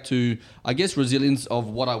comes back to, I guess, resilience of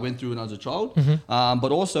what I went through when I was a child.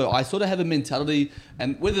 But also, I sort of have a mentality,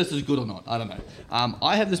 and whether this is good or not, I don't know.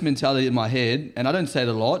 I have this mentality in my head, and I don't say it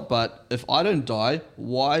a lot, but if I don't die,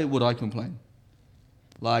 why would I complain?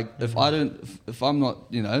 Like if I'm not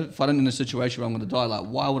in a situation where I'm going to die, like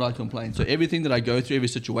why would I complain? So everything that I go through, every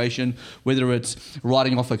situation, whether it's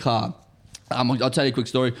riding off a car. I'll tell you a quick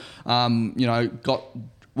story.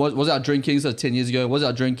 Was out drinking, so 10 years ago, was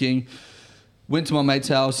out drinking, went to my mate's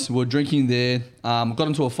house, we were drinking there, got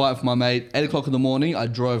into a fight with my mate, 8 o'clock in the morning, I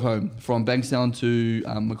drove home from Bankstown to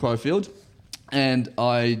Macquarie Field, and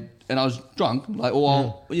I was drunk, and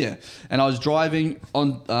I was driving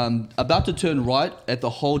on, about to turn right at the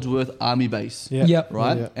Holdsworth Army Base,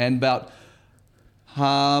 and about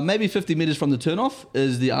maybe 50 meters from the turnoff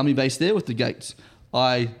is the Army base there with the gates.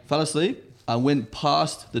 I fell asleep. I went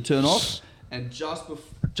past the turnoff, and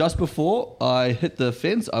just before I hit the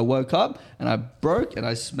fence, I woke up and I broke and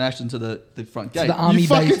I smashed into the front gate. The army you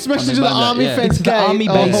fucking base. smashed into the army fence gate. The army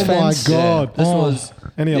base fence. Oh my god! This was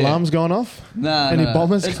any alarms going off? Any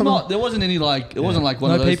bombers coming off? There wasn't any like. It wasn't like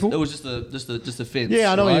one of those. People? It was just a fence.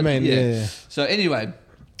 Yeah, I know what you mean. Yeah. So anyway,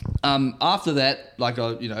 after that, like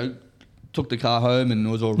I took the car home and it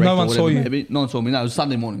was all wrecked. No one saw you. Maybe. No one saw me. No, it was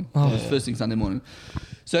Sunday morning. It was first thing Sunday morning.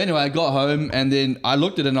 So anyway, I got home and then I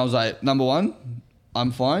looked at it and I was like, number one,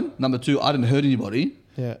 I'm fine. Number two, I didn't hurt anybody.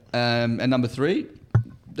 Yeah. And number 3,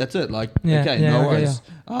 that's it. Like, Yeah, okay, yeah, no okay, worries.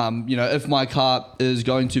 You know, if my car is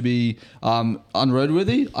going to be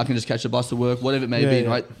unroadworthy, I can just catch a bus to work, whatever it may be,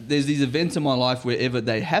 right? There's these events in my life wherever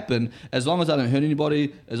they happen, as long as I don't hurt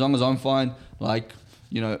anybody, as long as I'm fine, like,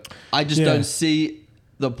 you know, I just don't see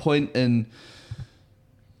the point in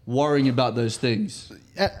worrying about those things.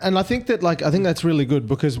 And I think that's really good,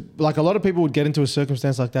 because like a lot of people would get into a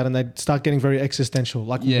circumstance like that and they'd start getting very existential.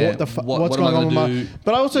 Like, what's going on with my...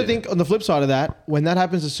 But I also think on the flip side of that, when that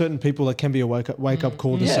happens to certain people, it can be a wake up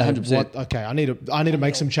call to say, 100%. Okay, I need to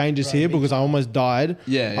make some changes here because I almost died.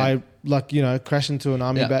 I crashed into an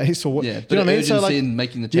army base or what. Yeah, do you know what I mean? So like, in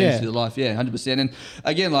making the change to your life, 100%. And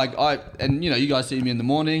again, like you know, you guys see me in the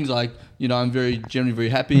mornings, like, you know, I'm generally very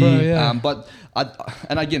happy. Bro, but I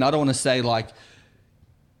don't want to say like,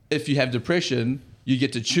 if you have depression, you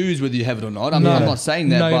get to choose whether you have it or not. I'm not saying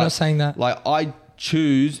that. No, but you're not saying that. Like, I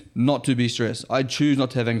choose not to be stressed. I choose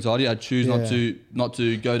not to have anxiety. I choose not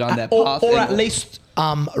to go down that path. Or at least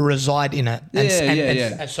reside in it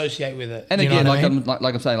and associate with it. And again,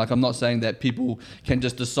 I'm saying, like, I'm not saying that people can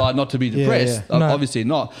just decide not to be depressed. No. Obviously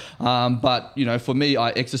not. But, you know, for me, I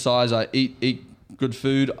exercise, I eat good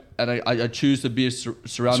food, and I choose to be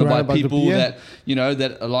surrounded by people that, you know,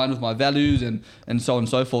 that align with my values and so on and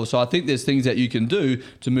so forth. So I think there's things that you can do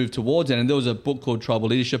to move towards it. And there was a book called Tribal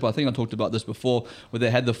Leadership. I think I talked about this before, where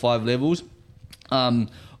they had the 5 levels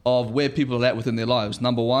of where people are at within their lives.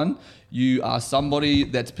 Number 1, you are somebody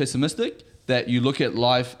that's pessimistic, that you look at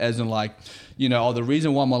life as in like, you know, the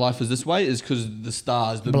reason why my life is this way is because the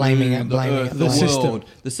stars, the moon, the earth, the world,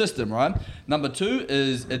 the system, right? Number 2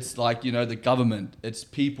 is, it's like, you know, the government, it's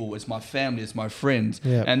people, it's my family, it's my friends.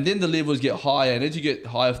 Yeah. And then the levels get higher, and as you get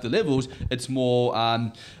higher with the levels, it's more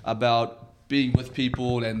about being with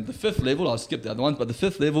people. And the 5th level, I'll skip the other ones, but the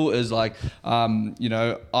 5th level is like, you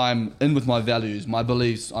know, I'm in with my values, my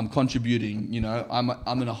beliefs, I'm contributing, you know,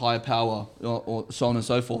 I'm in a higher power, or so on and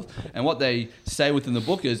so forth. And what they say within the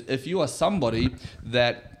book is, if you are somebody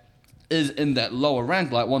that is in that lower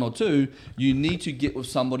rank, like 1 or 2, you need to get with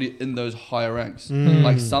somebody in those higher ranks,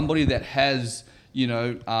 like somebody that has, you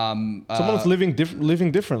know, someone that's living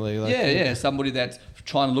differently. Like, somebody that's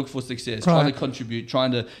trying to look for success, trying to contribute,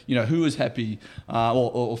 trying to, you know, who is happy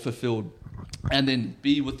or fulfilled, and then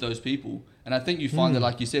be with those people. And I think you find that,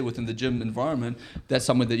 like you said, within the gym environment, that's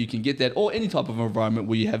somewhere that you can get that, or any type of environment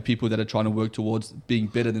where you have people that are trying to work towards being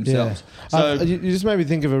better themselves. So you just made me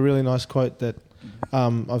think of a really nice quote that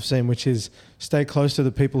I've seen, which is, stay close to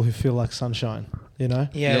the people who feel like sunshine. You know?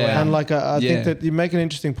 And like, I think that you make an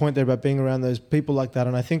interesting point there about being around those people like that.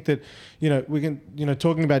 And I think that, you know, we can, you know,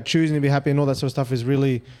 talking about choosing to be happy and all that sort of stuff is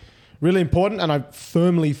really, really important. And I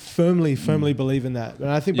firmly believe in that.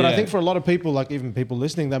 And I think, I think for a lot of people, like even people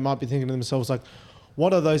listening, they might be thinking to themselves, like,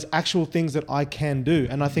 what are those actual things that I can do?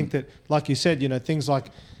 And I think that, like you said, you know, things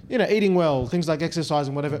like, you know, eating well, things like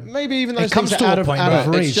exercising, whatever. Maybe even those things are out of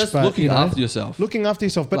reach. It's just looking after yourself. Looking after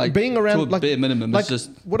yourself, but like, being around, to a like, bare minimum. Like, it's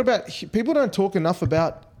just, what about people don't talk enough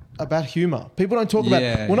about humor. People don't talk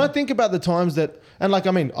about. When I think about the times that, and like,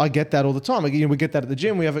 I mean, I get that all the time. Like, you know, we get that at the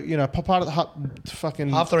gym. We have, you know, pop out of the hut, fucking.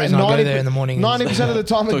 Half the reason I go there in the morning. 90% of the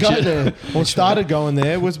time I go there or started going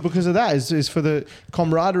there was because of that. Is for the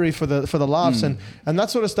camaraderie, for the laughs and that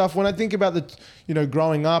sort of stuff. When I think about the, you know,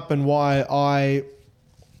 growing up and why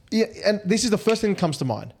and this is the first thing that comes to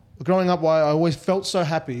mind. Growing up, why I always felt so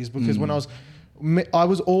happy is because when I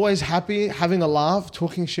was always happy, having a laugh,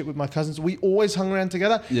 talking shit with my cousins. We always hung around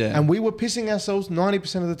together and we were pissing ourselves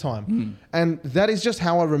 90% of the time. And that is just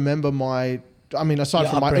how I remember aside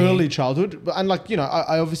from my early childhood. And like, you know,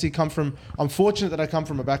 I obviously I'm fortunate that I come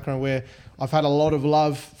from a background where I've had a lot of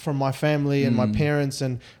love from my family and my parents,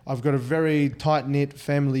 and I've got a very tight-knit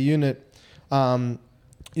family unit.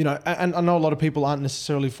 You know, and I know a lot of people aren't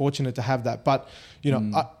necessarily fortunate to have that, but, you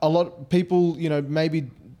know, a lot of people, you know, maybe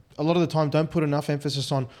a lot of the time don't put enough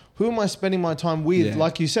emphasis on who am I spending my time with? Yeah.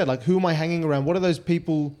 Like you said, like who am I hanging around? What are those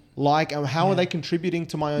people like? And how are they contributing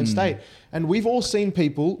to my own state? And we've all seen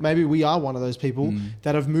people, maybe we are one of those people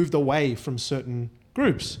that have moved away from certain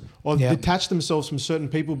groups or detach themselves from certain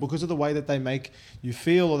people because of the way that they make you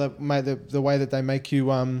feel or the way that they make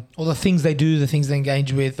you... or the things they do, the things they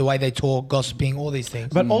engage with, the way they talk, gossiping, all these things.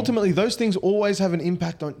 But ultimately, those things always have an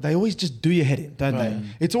impact on... They always just do your head in, don't they?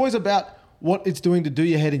 It's always about what it's doing to do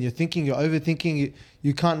your head in. You're thinking, you're overthinking,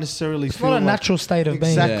 you can't necessarily feel... It's not a natural state of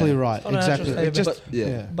being. Exactly right.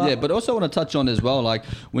 Exactly. But also want to touch on as well, like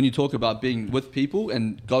when you talk about being with people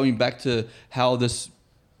and going back to how this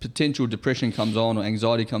potential depression comes on or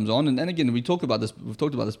anxiety comes on, and again, we've talked about this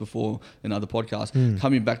before in other podcasts,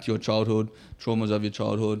 coming back to your childhood, traumas of your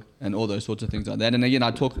childhood, and all those sorts of things like that. And again,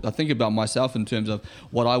 I think about myself in terms of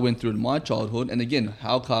what I went through in my childhood, and again,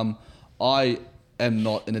 how come I am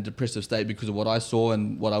not in a depressive state because of what I saw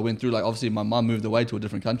and what I went through. Like, obviously my mum moved away to a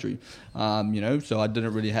different country, so I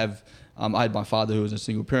didn't really have, I had my father who was a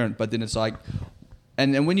single parent, but then it's like,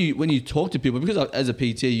 and when you talk to people, because as a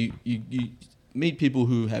PT, you meet people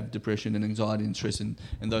who have depression and anxiety and stress and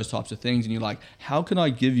those types of things, and you're like, how can I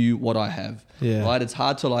give you what I have? Yeah. Right? It's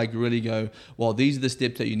hard to like really go, well, these are the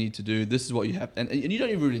steps that you need to do. This is what you have, and you don't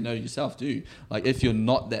even really know yourself, do you? Like, if you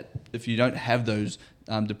don't have those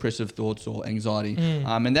depressive thoughts or anxiety,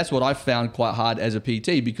 and that's what I found quite hard as a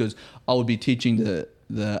PT, because I would be teaching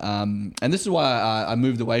and this is why I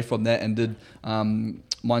moved away from that and did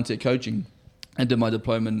mindset coaching and did my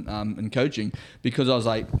diploma in coaching, because I was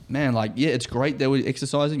like, man, like, yeah, it's great that we're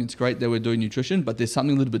exercising, it's great that we're doing nutrition, but there's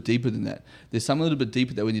something a little bit deeper than that. There's something a little bit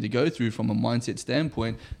deeper that we need to go through from a mindset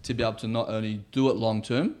standpoint to be able to not only do it long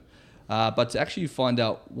term, but to actually find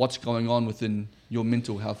out what's going on within your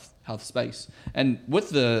mental health space. And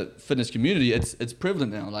with the fitness community, it's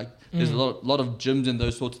prevalent now. Like, there's a lot of gyms and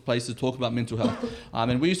those sorts of places talk about mental health.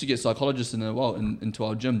 And we used to get psychologists into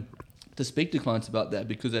our gym to speak to clients about that,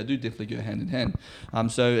 because they do definitely go hand in hand.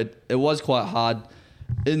 So it was quite hard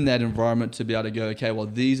in that environment to be able to go, okay, well,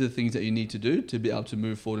 these are the things that you need to do to be able to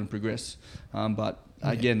move forward and progress. But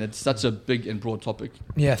again, it's such a big and broad topic.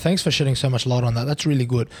 Yeah, thanks for shedding so much light on that. That's really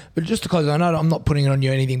good. But just because I know I'm not putting it on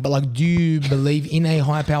you or anything, but like, do you believe in a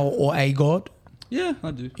higher power or a God? Yeah,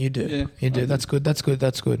 I do. You do. Yeah, you do. That's good. That's a good,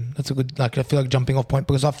 like, I feel like jumping off point,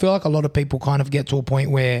 because I feel like a lot of people kind of get to a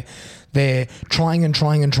point where they're trying, and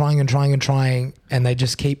they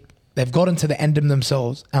just they've gotten to the end of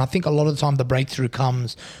themselves. And I think a lot of the time the breakthrough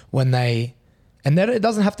comes when and that it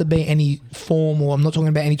doesn't have to be any form, or I'm not talking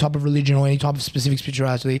about any type of religion or any type of specific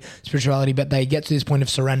spirituality, but they get to this point of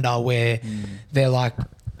surrender where they're like,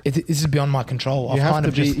 this is beyond my control. You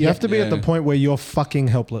have to be at the point where you're fucking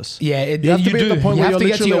helpless. Yeah, you have to be at the point where you're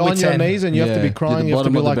literally on your knees and you have to be crying. You have to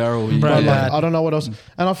be like, I don't know what else.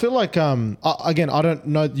 And I feel like, again, I don't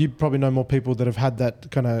know. You probably know more people that have had that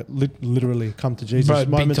kind of literally come to Jesus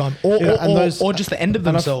moment, big time, or just the end of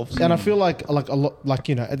themselves. And I feel like a lot, like,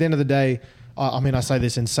 at the end of the day, I mean, I say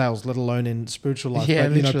this in sales, let alone in spiritual life. Yeah,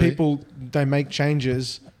 but, people, they make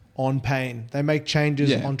changes on pain. They make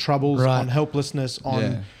changes on troubles, on helplessness,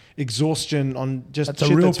 on exhaustion, on just that's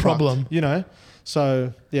a real problem. Fucked,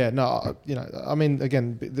 So I mean,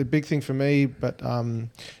 again, the big thing for me, but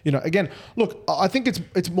again, look, I think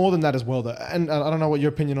it's more than that as well, though. And I don't know what your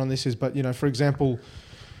opinion on this is, but for example,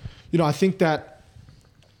 I think that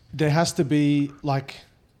there has to be, like,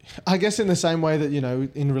 I guess in the same way that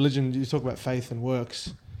in religion you talk about faith and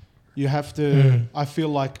works, you have to. I feel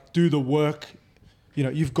like do the work.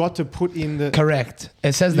 You've got to put in the... Correct.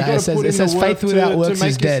 It says that. It says faith without works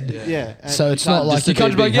is dead. Yeah. So it's not like you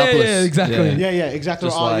can't be like, exactly. Yeah, exactly.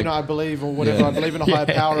 I believe or whatever. I believe in a higher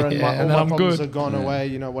power and all my problems have gone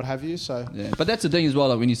away, what have you. So yeah. But that's the thing as well,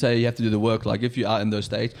 like when you say you have to do the work, like if you are in those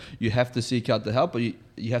states, you have to seek out the help, but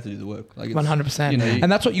you have to do the work. Like 100%.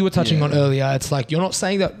 And that's what you were touching on earlier. It's like, you're not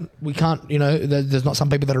saying that we can't, there's not some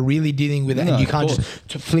people that are really dealing with it, and you can't just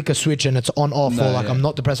flick a switch and it's on off, or like, I'm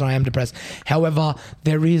not depressed or I am depressed. However,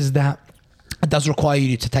 there is that. It does require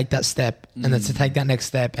you to take that step and then to take that next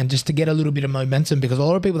step and just to get a little bit of momentum, because a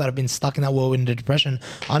lot of people that have been stuck in that world into depression,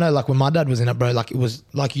 I know, like when my dad was in it, bro, like it was,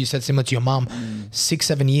 like you said, similar to your mum,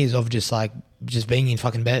 6-7 years of just being in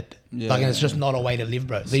fucking bed. And it's just not a way to live,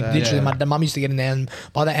 bro. Literally, my mum used to get in there, and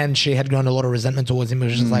by the end, she had grown a lot of resentment towards him. It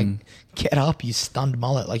was just like, get up, you stunned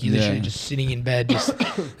mullet. Like, you're literally just sitting in bed.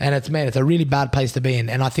 And it's a really bad place to be in.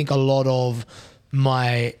 And I think a lot of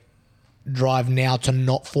my drive now to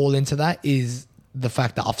not fall into that is the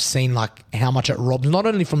fact that I've seen like how much it robs not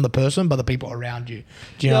only from the person but the people around you.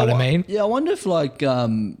 Do you know what I mean? Yeah, I wonder if like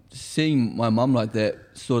seeing my mum like that,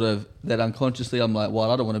 sort of that unconsciously, I'm like,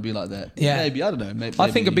 well, I don't want to be like that. Yeah, maybe, I don't know. Maybe,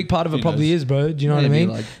 I think a big part of it probably is, bro. Do you know what I mean?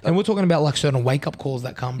 Like, and we're talking about like certain wake up calls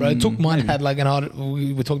that come, bro. It took mine had like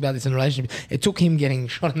we talked about this in a relationship. It took him getting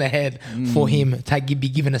shot in the head for him to be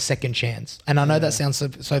given a second chance. And I know that sounds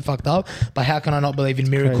so fucked up, but how can I not believe in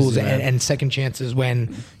miracles and second chances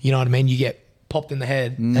when, you know what I mean, you get popped in the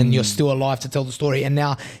head and you're still alive to tell the story, and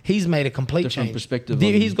now he's made a complete change. Perspective.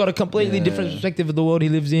 He's got a completely different perspective of the world he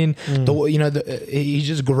lives in. He's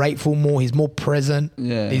just grateful more. He's more present.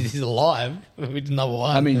 He's alive. Which is number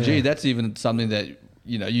one. I mean, gee, that's even something that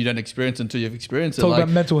you don't experience until you've experienced it. Talk about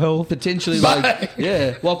mental health. Potentially,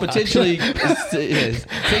 potentially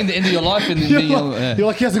seeing the end of your life and then you're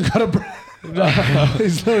like he hasn't got a breath.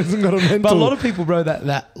 He's not got a mental. But a lot of people, bro,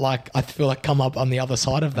 that like I feel like come up on the other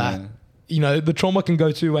side of that. Yeah. You know, the trauma can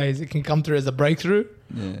go two ways. It can come through as a breakthrough,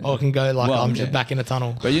 or it can go like I'm just back in a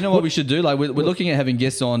tunnel. But you know what we should do? Like we're looking at having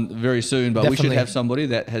guests on very soon, but we should have somebody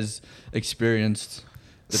that has experienced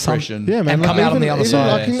depression. Yeah, man. And come out on the other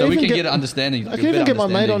side. So we can get an understanding. I can even get my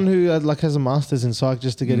mate on who has a master's in psych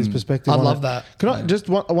just to get his perspective. I love that. Can I just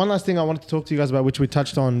one last thing I wanted to talk to you guys about, which we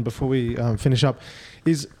touched on before we finish up,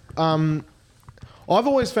 is I've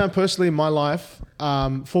always found personally in my life,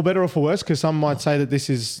 for better or for worse, because some might say that this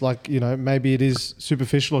is like, you know, maybe it is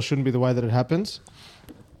superficial or shouldn't be the way that it happens.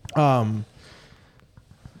 You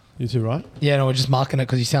two, right? Yeah, no, we're just marking it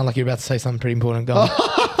because you sound like you're about to say something pretty important. Go on.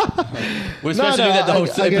 We're supposed to do that the whole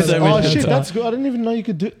episode. Oh shit, that's good. I didn't even know you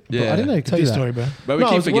could do. Yeah. I didn't know you could Tell do your that. story, bro. But we No,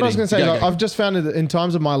 keep what I was forgetting. going to say, Go. I've just found it in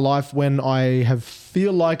times of my life when I have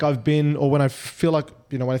feel like I've been, or when I feel like,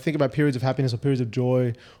 you know, when I think about periods of happiness or periods of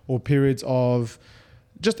joy or periods of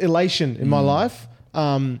just elation in my life,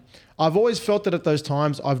 I've always felt that at those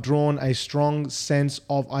times I've drawn a strong sense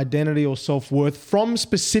of identity or self-worth from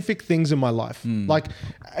specific things in my life. Like,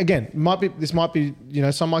 again, this might be, you know,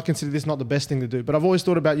 some might consider this not the best thing to do, but I've always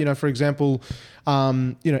thought about, you know, for example,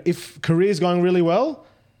 you know, if career is going really well,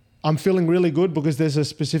 I'm feeling really good because there's a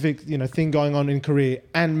specific, you know, thing going on in career,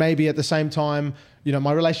 and maybe at the same time, you know,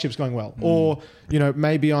 my relationship's going well, or, you know,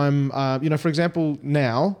 maybe I'm, you know, for example,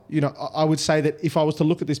 now, you know, I would say that if I was to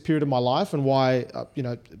look at this period of my life and why, you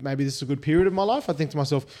know, maybe this is a good period of my life, I think to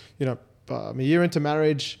myself, you know, I'm a year into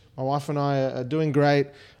marriage, my wife and I are doing great.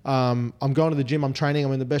 I'm going to the gym, I'm training,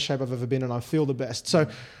 I'm in the best shape I've ever been, and I feel the best. So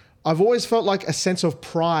I've always felt like a sense of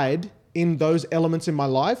pride in those elements in my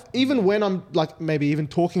life, even when I'm like maybe even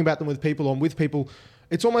talking about them with people or with people.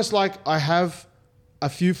 It's almost like I have a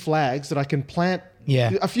few flags that I can plant.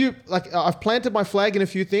 Yeah. A few, like I've planted my flag in a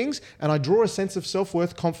few things, and I draw a sense of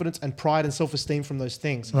self-worth, confidence, and pride and self-esteem from those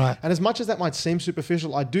things. Right. And as much as that might seem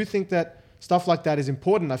superficial, I do think that stuff like that is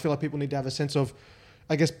important. I feel like people need to have a sense of,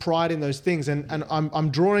 I guess, pride in those things. And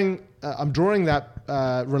I'm drawing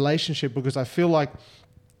that relationship because I feel like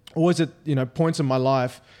always at, you know, points in my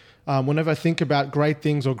life, whenever I think about great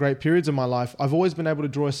things or great periods in my life, I've always been able to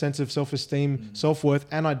draw a sense of self-esteem, self-worth,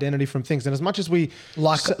 and identity from things. And as much as we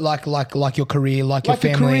Like your career, like your the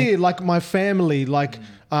family. career, like my family, like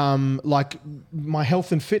my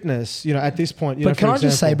health and fitness, you know, at this point. You know, But can for I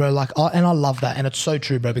just say, example. bro, like, and I love that, and it's so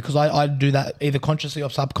true, bro, because I do that either consciously or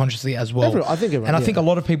subconsciously as well. I think everyone, and I yeah. think a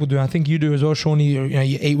lot of people do. I think you do as well, Shawnee. You know,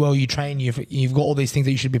 you eat well, you train, you've got all these things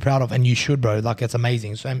that you should be proud of, and you should, bro. Like, it's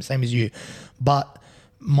amazing. Same as you. But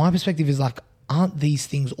my perspective is like, aren't these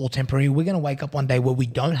things all temporary? We're going to wake up one day where we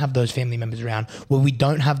don't have those family members around, where we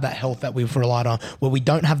don't have that health that we've relied on, where we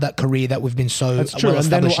don't have that career that we've been so That's true. well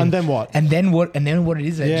established in. And then what? And then what? And then what it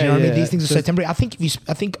is? Do you know what I mean? These things are so Just- temporary.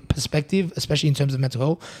 I think perspective, especially in terms of mental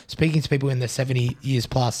health, speaking to people in their 70 years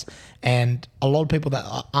plus, and a lot of people that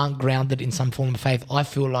aren't grounded in some form of faith, I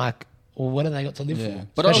feel like, well, what have they got to live for?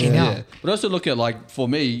 But Especially also, now. But also look at, like, for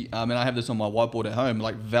me, and I have this on my whiteboard at home,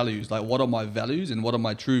 like values. Like, what are my values and what are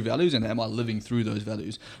my true values, and am I living through those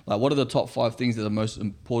values? Like, what are the top 5 things that are most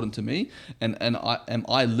important to me, and am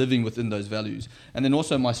I living within those values? And then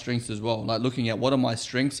also my strengths as well. Like, looking at what are my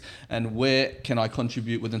strengths and where can I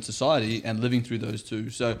contribute within society, and living through those too.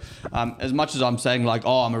 So, as much as I'm saying like,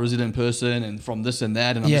 oh, I'm a resilient person and from this and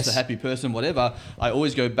that, and I'm just a happy person, whatever, I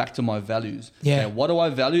always go back to my values. Yeah. Okay, what do I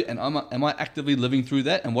value, and am I actively living through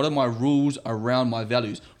that, and what are my rules around my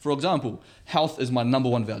values? For example, health is my number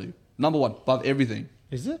 1 value. Number 1, above everything.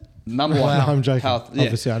 Is it? Number 1. Wow. I'm joking. Health.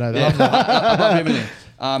 Obviously, I know that. Yeah, above everything.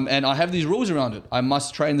 And I have these rules around it. I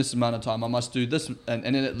must train this amount of time. I must do this, and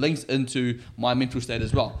then it links into my mental state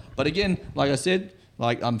as well. But again, like I said,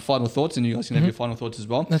 like final thoughts, and you guys can have your final thoughts as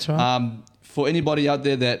well. That's right. For anybody out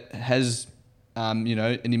there that has, you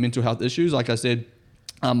know, any mental health issues, like I said,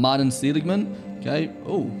 Martin Seligman. Okay.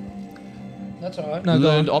 Oh. That's all right.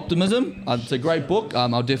 Learned Optimism. It's a great book.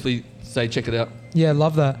 I'll definitely say check it out. Yeah,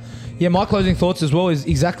 love that. Yeah, my closing thoughts as well is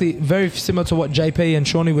exactly very similar to what JP and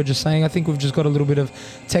Shawnee were just saying. I think we've just got a little bit of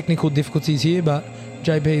technical difficulties here, but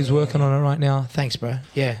JP is working on it right now. Thanks, bro.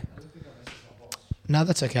 Yeah. No,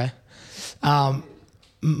 that's okay.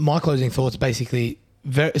 My closing thoughts basically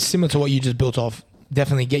very similar to what you just built off.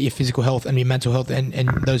 Definitely get your physical health and your mental health and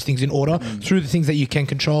those things in order through the things that you can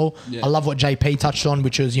control. Yeah. I love what JP touched on,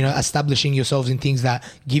 which was, you know, establishing yourselves in things that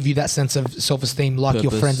give you that sense of self-esteem, like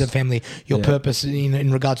your friends and family, your purpose in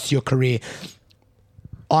regards to your career.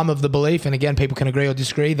 I'm of the belief, and again, people can agree or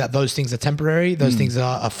disagree, that those things are temporary, those things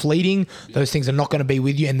are fleeting, those things are not going to be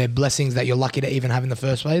with you, and they're blessings that you're lucky to even have in the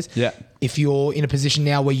first place. Yeah. If you're in a position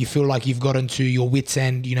now where you feel like you've gotten to your wits'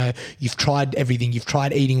 end, you know, you've tried everything, you've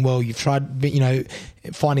tried eating well, you've tried, you know,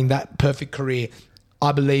 finding that perfect career,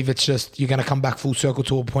 I believe it's just you're going to come back full circle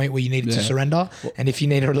to a point where you need to surrender. And if you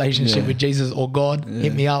need a relationship with Jesus or God,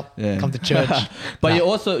 hit me up. Come to church. But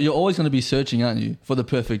you're always going to be searching, aren't you, for the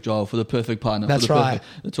perfect job, for the perfect partner. That's right.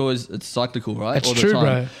 It's cyclical, right? It's all the true, time.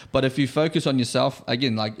 bro. But if you focus on yourself,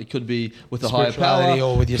 again, like it could be with a higher power,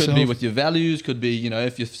 or with yourself. could be with your values, could be, you know,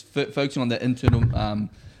 if you're focusing on that internal.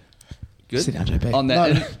 Good. Sit down, JP. On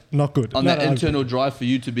that, not good. On that internal drive for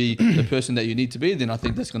you to be the person that you need to be, then I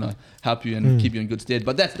think that's going to help you and keep you in good stead.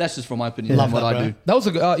 But that's just from my opinion. Love what that, I do. That was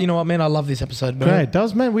a you know what, man, I love this episode, bro. Great. That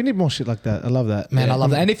was, man, we need more shit like that. I love that. Man, I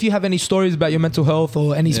love that. And if you have any stories about your mental health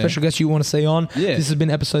or any special guests you want to see on, this has been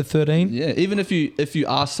episode 13. Yeah, even if you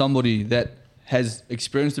ask somebody that has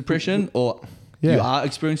experienced depression or you are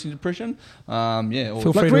experiencing depression, or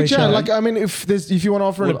feel free like to reach out. out. Like, I mean, if you want to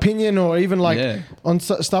offer an opinion or even like on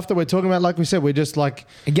stuff that we're talking about, like we said, we're just like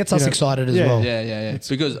it gets us excited as well. Yeah.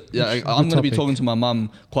 Because I'm going to be talking to my mum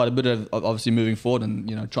quite a bit of obviously moving forward and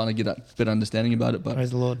you know trying to get a better understanding about it. But Praise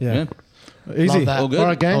the Lord. Yeah. Easy. All good. All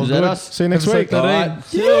right, gang. All good. See you next week. All right.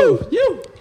 You.